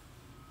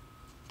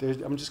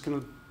 I'm just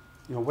going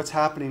to, what's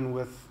happening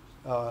with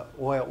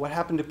oil? What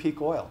happened to peak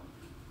oil?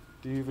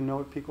 Do you even know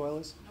what peak oil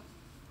is? Nope.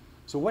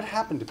 So what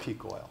happened to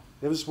peak oil?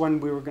 It was when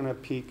we were going to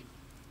peak.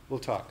 We'll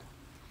talk.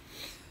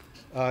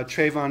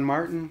 Trayvon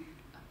Martin.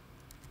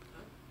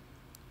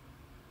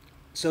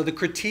 So the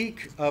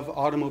critique of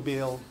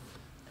automobile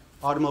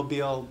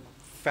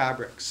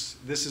fabrics.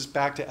 This is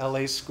back to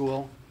LA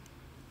school.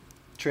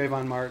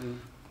 Trayvon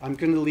Martin. I'm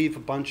going to leave a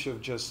bunch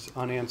of just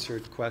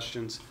unanswered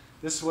questions.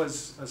 This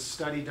was a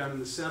study done in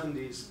the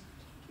 70s.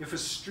 If a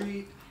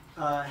street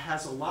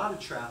has a lot of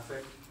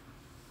traffic,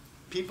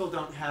 people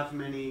don't have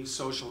many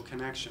social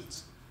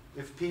connections.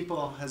 If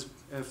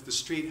the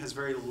street has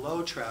very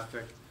low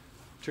traffic,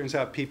 turns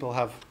out people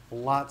have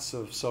lots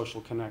of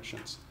social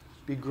connections.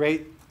 It'd be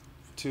great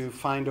to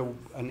find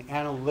an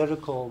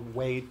analytical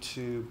way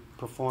to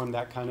perform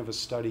that kind of a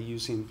study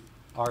using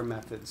our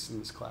methods in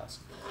this class.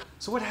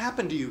 So what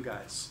happened to you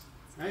guys,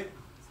 right?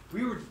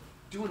 We were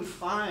doing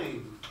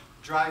fine,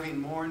 driving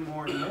more and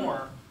more and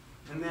more,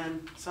 and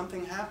then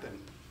something happened.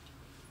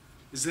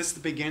 Is this the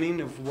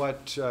beginning of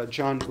what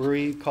John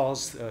Ury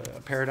calls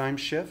a paradigm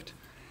shift?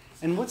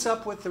 And what's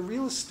up with the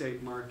real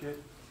estate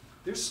market?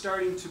 They're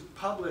starting to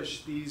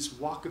publish these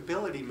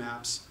walkability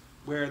maps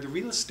where the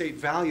real estate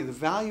value, the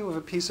value of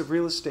a piece of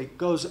real estate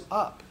goes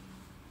up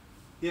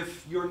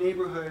if your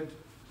neighborhood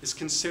is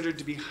considered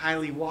to be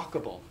highly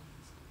walkable.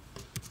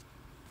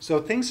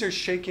 So things are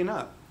shaking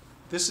up.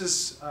 This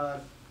is,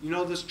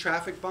 those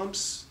traffic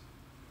bumps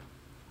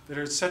that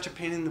are such a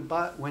pain in the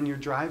butt when you're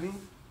driving?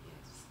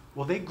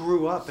 Well, they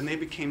grew up and they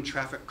became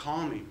traffic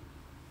calming,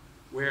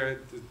 where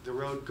the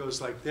road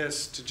goes like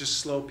this to just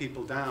slow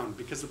people down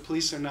because the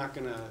police are not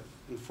going to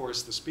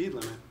enforce the speed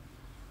limit.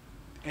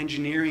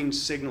 Engineering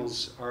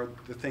signals are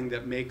the thing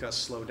that make us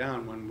slow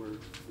down when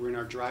we're in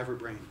our driver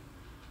brain,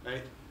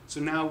 right?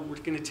 So now we're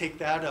going to take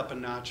that up a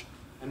notch,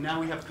 and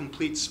now we have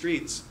complete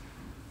streets.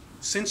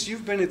 Since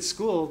you've been at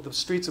school, the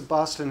streets of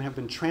Boston have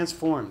been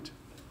transformed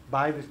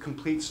by the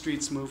complete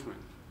streets movement.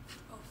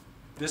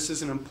 This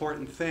is an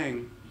important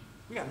thing.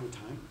 We got no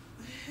time.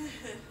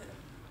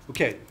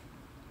 Okay,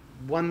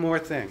 one more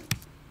thing.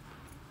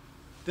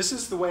 This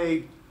is the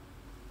way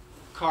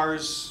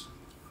cars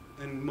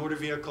and motor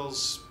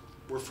vehicles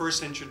were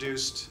first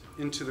introduced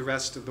into the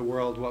rest of the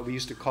world, what we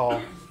used to call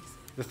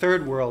the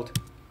third world,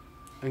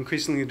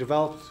 increasingly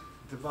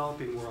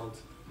developing world.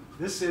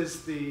 This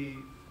is the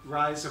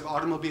rise of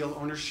automobile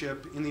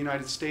ownership in the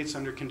United States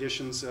under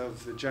conditions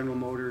of the General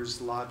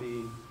Motors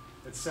lobby,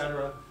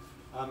 etc.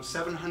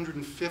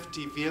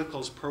 750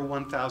 vehicles per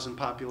 1,000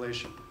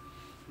 population.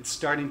 It's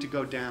starting to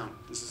go down.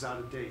 This is out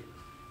of date.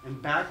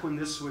 And back when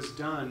this was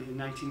done in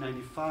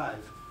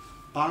 1995,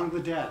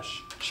 Bangladesh,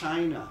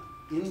 China,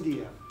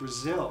 India,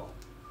 Brazil,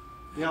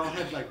 they all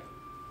had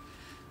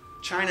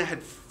China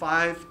had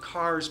 5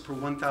 cars per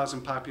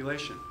 1,000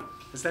 population.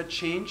 Has that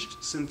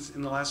changed since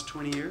in the last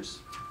 20 years?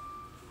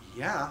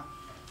 Yeah.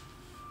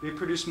 They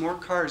produce more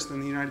cars than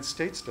the United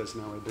States does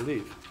now, I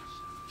believe.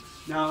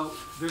 Now,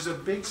 there's a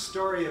big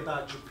story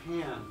about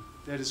Japan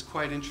that is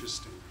quite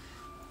interesting.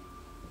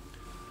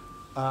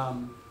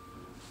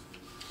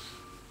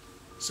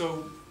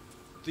 So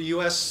the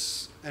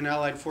US and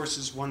Allied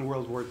forces won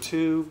World War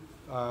II.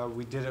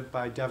 We did it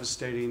by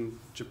devastating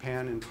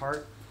Japan in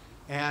part.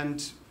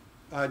 And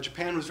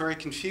Japan was very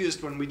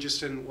confused when we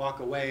just didn't walk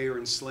away or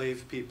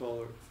enslave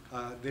people.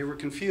 They were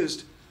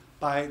confused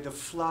by the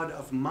flood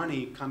of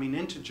money coming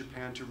into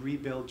Japan to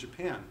rebuild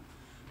Japan.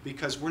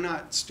 Because we're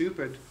not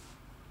stupid,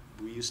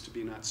 we used to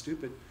be not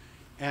stupid,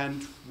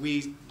 and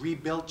we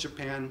rebuilt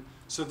Japan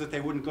so that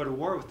they wouldn't go to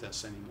war with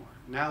us anymore.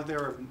 Now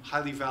they're a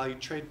highly valued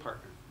trade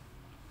partner,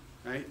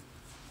 right?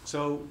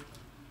 So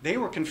they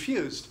were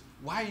confused.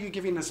 Why are you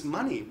giving us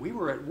money? We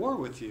were at war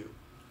with you.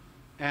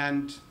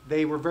 And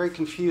they were very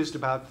confused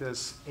about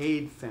this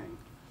aid thing.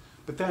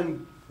 But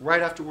then,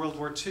 right after World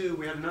War II,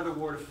 we had another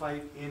war to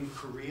fight in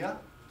Korea.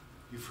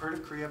 You've heard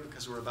of Korea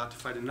because we're about to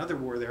fight another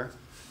war there.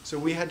 So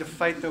we had to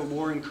fight the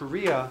war in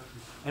Korea,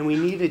 and we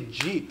needed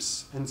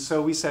Jeeps. And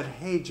so we said,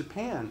 hey,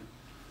 Japan,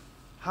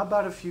 how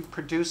about if you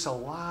produce a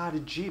lot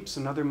of Jeeps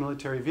and other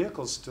military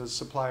vehicles to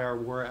supply our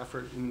war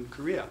effort in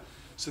Korea?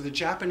 So the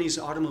Japanese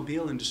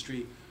automobile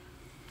industry,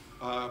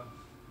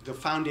 the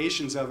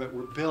foundations of it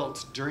were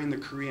built during the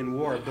Korean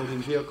War,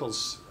 building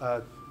vehicles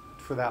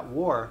for that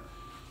war.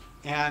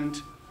 And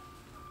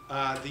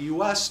the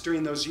US,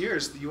 during those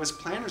years, the US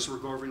planners were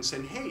going over and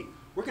saying, hey,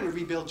 we're going to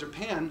rebuild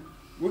Japan.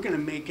 We're going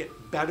to make it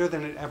better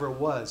than it ever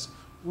was.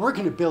 We're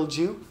going to build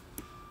you,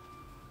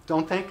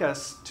 don't thank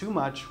us too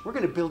much, we're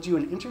going to build you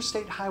an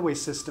interstate highway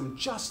system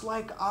just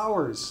like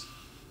ours.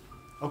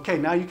 Okay,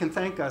 now you can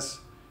thank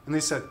us. And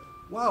they said,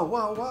 whoa,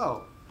 whoa,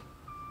 whoa,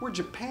 we're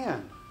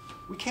Japan.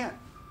 We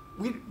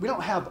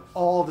don't have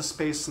all the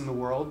space in the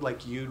world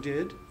like you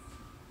did.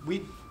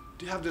 We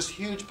have this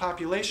huge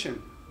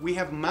population. We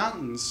have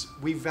mountains.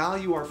 We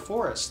value our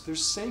forests. They're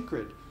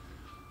sacred.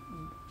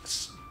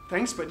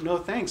 Thanks, but no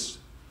thanks.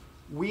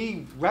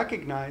 We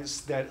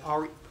recognize that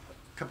our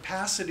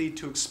capacity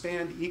to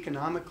expand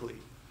economically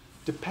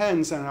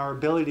depends on our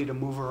ability to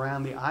move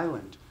around the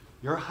island.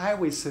 Your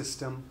highway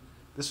system,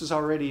 this was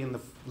already in the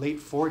late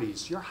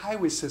 40s, your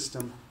highway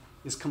system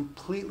is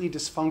completely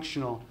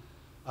dysfunctional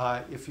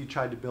if you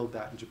tried to build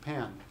that in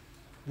Japan.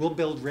 We'll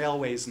build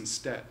railways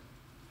instead.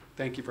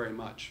 Thank you very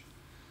much.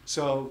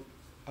 So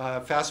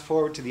fast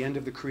forward to the end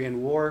of the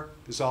Korean War.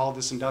 There's all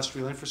this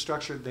industrial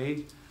infrastructure.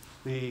 The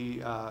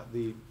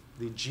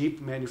Jeep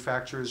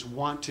manufacturers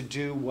want to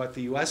do what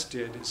the US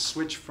did, is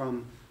switch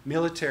from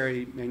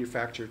military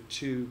manufacture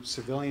to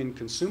civilian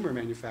consumer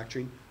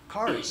manufacturing,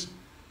 cars.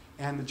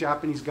 And the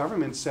Japanese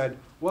government said,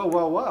 whoa,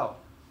 whoa, whoa,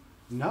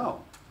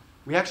 no.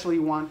 We actually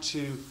want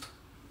to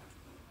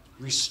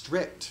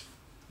restrict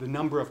the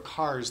number of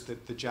cars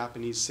that the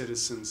Japanese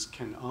citizens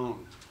can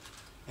own.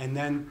 And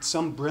then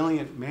some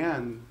brilliant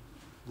man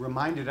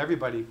reminded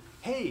everybody,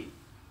 hey,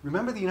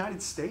 remember the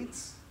United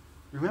States?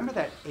 Remember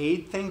that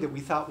aid thing that we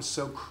thought was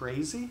so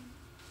crazy?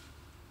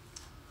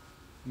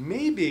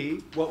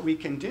 Maybe what we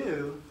can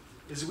do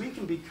is we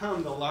can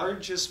become the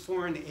largest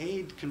foreign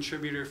aid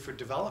contributor for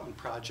development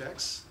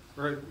projects,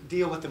 or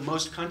deal with the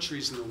most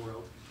countries in the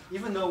world.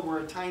 Even though we're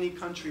a tiny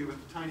country with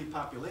a tiny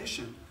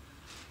population,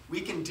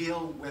 we can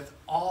deal with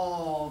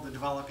all the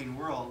developing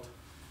world,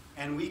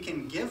 and we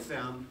can give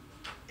them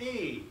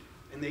aid,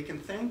 and they can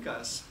thank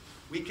us.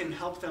 We can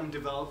help them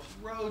develop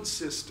road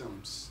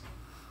systems.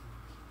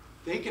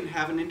 They can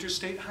have an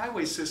interstate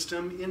highway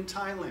system in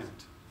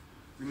Thailand.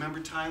 Remember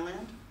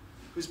Thailand?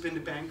 Who's been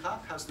to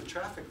Bangkok? How's the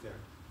traffic there?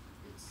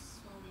 It's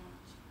so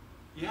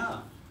much.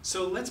 Yeah.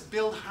 So let's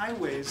build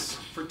highways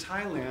for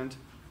Thailand.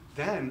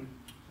 Then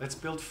let's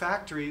build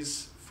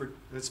factories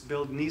let's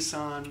build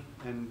Nissan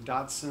and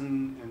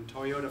Datsun and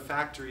Toyota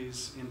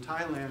factories in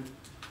Thailand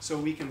so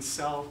we can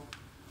sell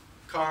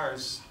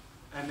cars.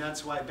 And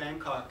that's why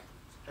Bangkok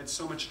had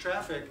so much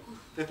traffic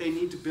that they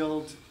need to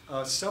build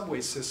a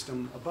subway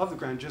system above the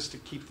ground just to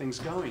keep things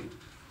going.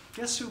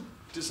 Guess who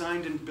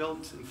designed and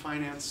built and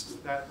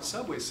financed that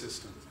subway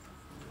system?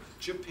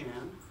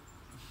 Japan.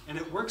 And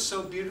it works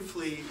so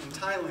beautifully in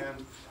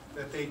Thailand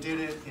that they did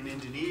it in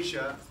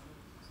Indonesia,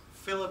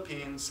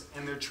 Philippines,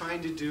 and they're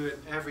trying to do it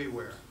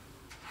everywhere.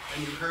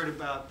 And you heard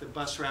about the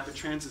bus rapid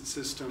transit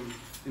system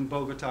in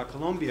Bogota,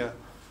 Colombia.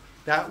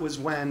 That was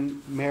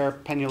when Mayor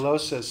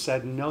Peñalosa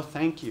said, no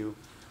thank you.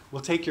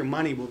 We'll take your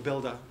money, we'll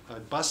build a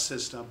bus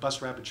system, a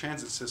bus rapid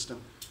transit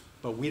system,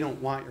 but we don't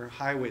want your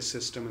highway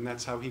system, and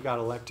that's how he got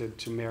elected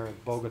to mayor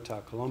of Bogota,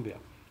 Colombia.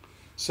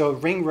 So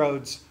ring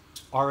roads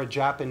are a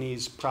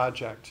Japanese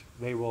project.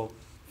 They will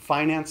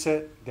finance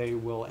it, they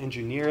will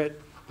engineer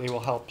it, they will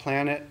help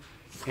plan it,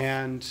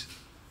 and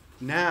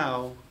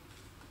now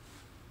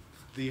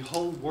the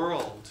whole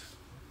world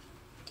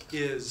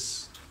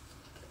is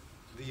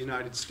the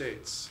United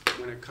States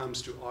when it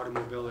comes to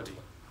automobility.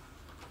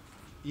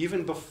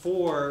 Even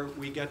before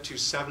we get to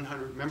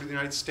 700, remember the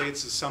United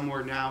States is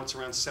somewhere now, it's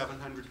around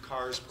 700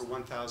 cars per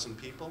 1,000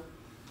 people.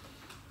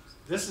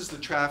 This is the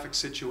traffic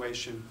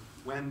situation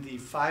when the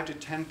 5 to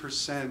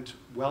 10%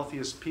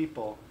 wealthiest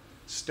people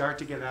start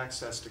to get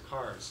access to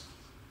cars.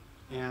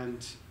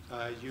 And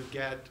you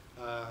get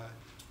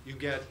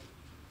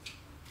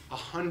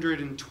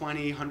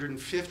 120,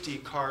 150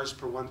 cars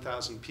per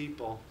 1,000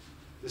 people.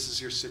 This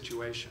is your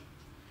situation.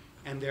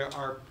 And there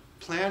are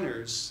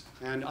planners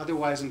and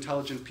otherwise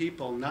intelligent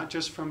people, not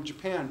just from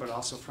Japan, but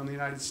also from the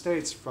United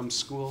States, from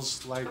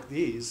schools like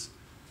these,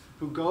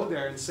 who go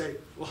there and say,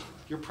 well,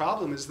 your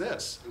problem is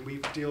this. And we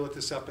deal with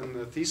this up in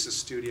the thesis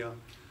studio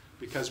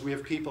because we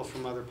have people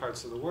from other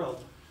parts of the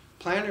world.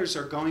 Planners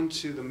are going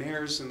to the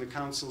mayors and the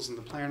councils and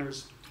the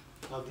planners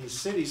of these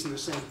cities, and they're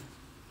saying,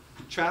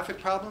 traffic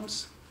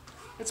problems?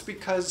 It's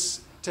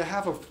because to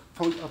have a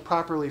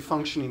properly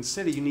functioning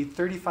city, you need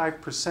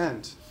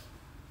 35%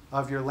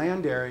 of your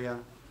land area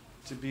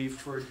to be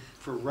for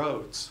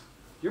roads.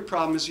 Your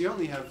problem is you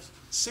only have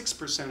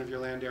 6% of your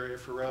land area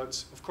for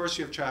roads. Of course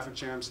you have traffic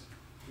jams.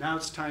 Now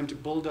it's time to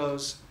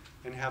bulldoze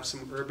and have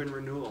some urban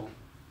renewal.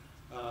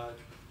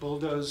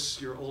 Bulldoze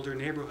your older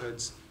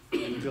neighborhoods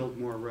and build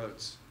more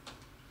roads.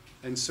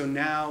 And so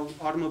now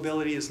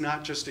automobility is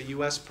not just a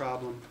US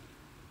problem,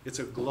 it's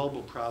a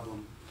global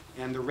problem.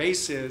 And the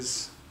race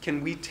is,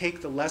 can we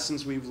take the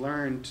lessons we've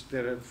learned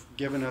that have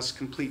given us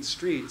complete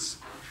streets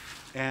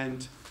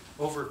and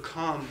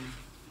overcome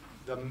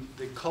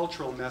the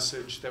cultural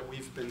message that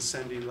we've been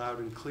sending loud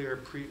and clear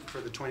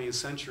for the 20th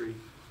century,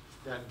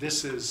 that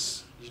this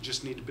is, you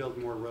just need to build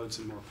more roads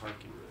and more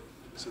parking.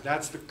 So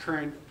that's the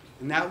current,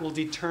 and that will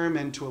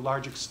determine to a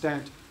large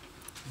extent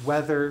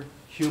whether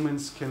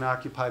humans can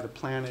occupy the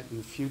planet in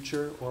the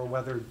future or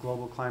whether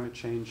global climate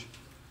change,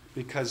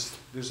 because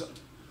there's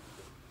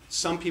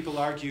some people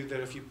argue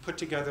that if you put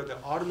together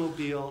the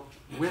automobile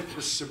with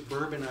the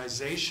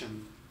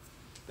suburbanization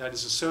that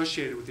is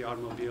associated with the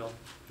automobile,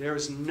 there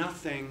is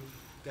nothing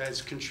that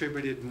has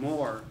contributed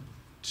more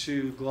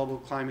to global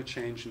climate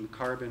change and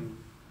carbon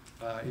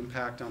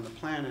impact on the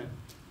planet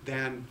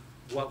than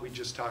what we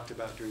just talked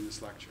about during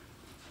this lecture.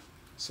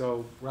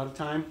 So we're out of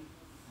time.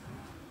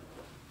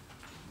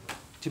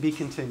 To be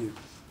continued.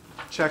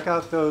 Check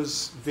out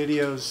those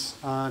videos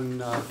on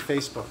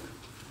Facebook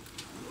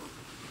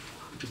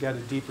to get a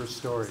deeper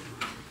story.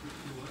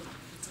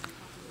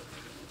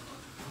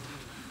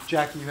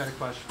 Jackie, you had a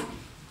question.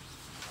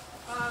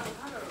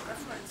 Kind of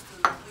reference to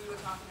we were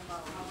talking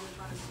about how we're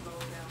trying to slow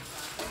down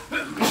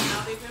traffic.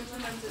 Now they've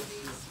implemented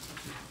these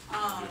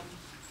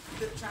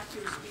the track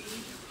your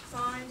speed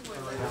signs where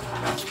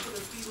they'll put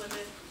a speed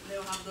limit and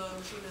they'll have the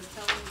machinist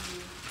telling you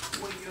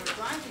what you're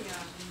driving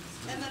at.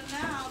 And then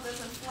now there's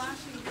a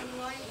flashing green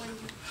light when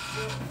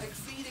you're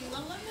exceeding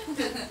the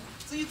limit.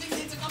 So you think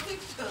they took a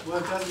picture? Well,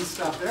 it doesn't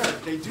stop there.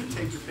 They do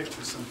take your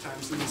picture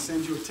sometimes and they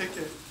send you a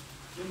ticket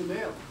in the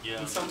mail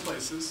in some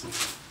places.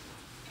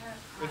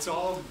 It's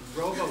all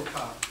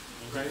RoboCop,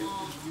 right?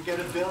 You get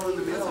a bill in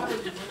the mail.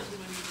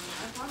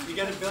 You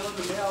get a bill in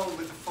the mail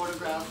with a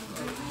photograph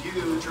of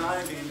you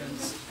driving, and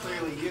it's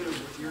clearly you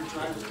with your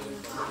driver's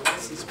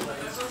license plate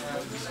and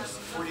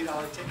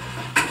 $40 ticket.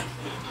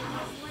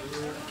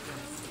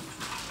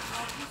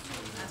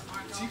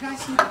 So you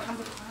guys need to come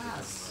to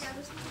class.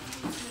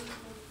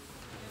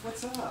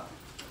 What's up?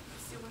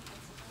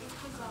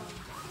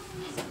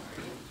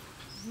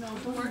 No,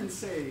 don't even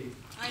say.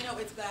 I know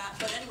it's bad,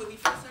 but anyway, we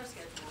fixed our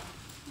schedule.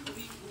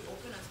 We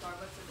open at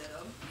Starbucks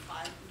at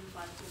 5 to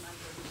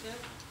 9:30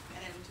 shift,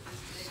 and then to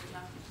this day the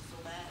traffic is so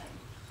bad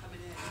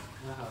coming in.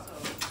 So,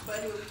 but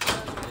anyway, we fixed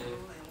our schedule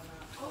and went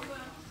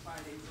out on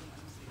Fridays and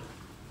Wednesdays.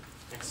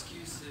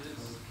 Excuses.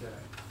 Okay.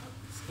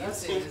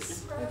 That's it.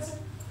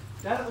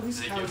 That at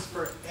least counts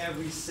for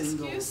every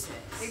single. Excuses.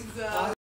 Exactly.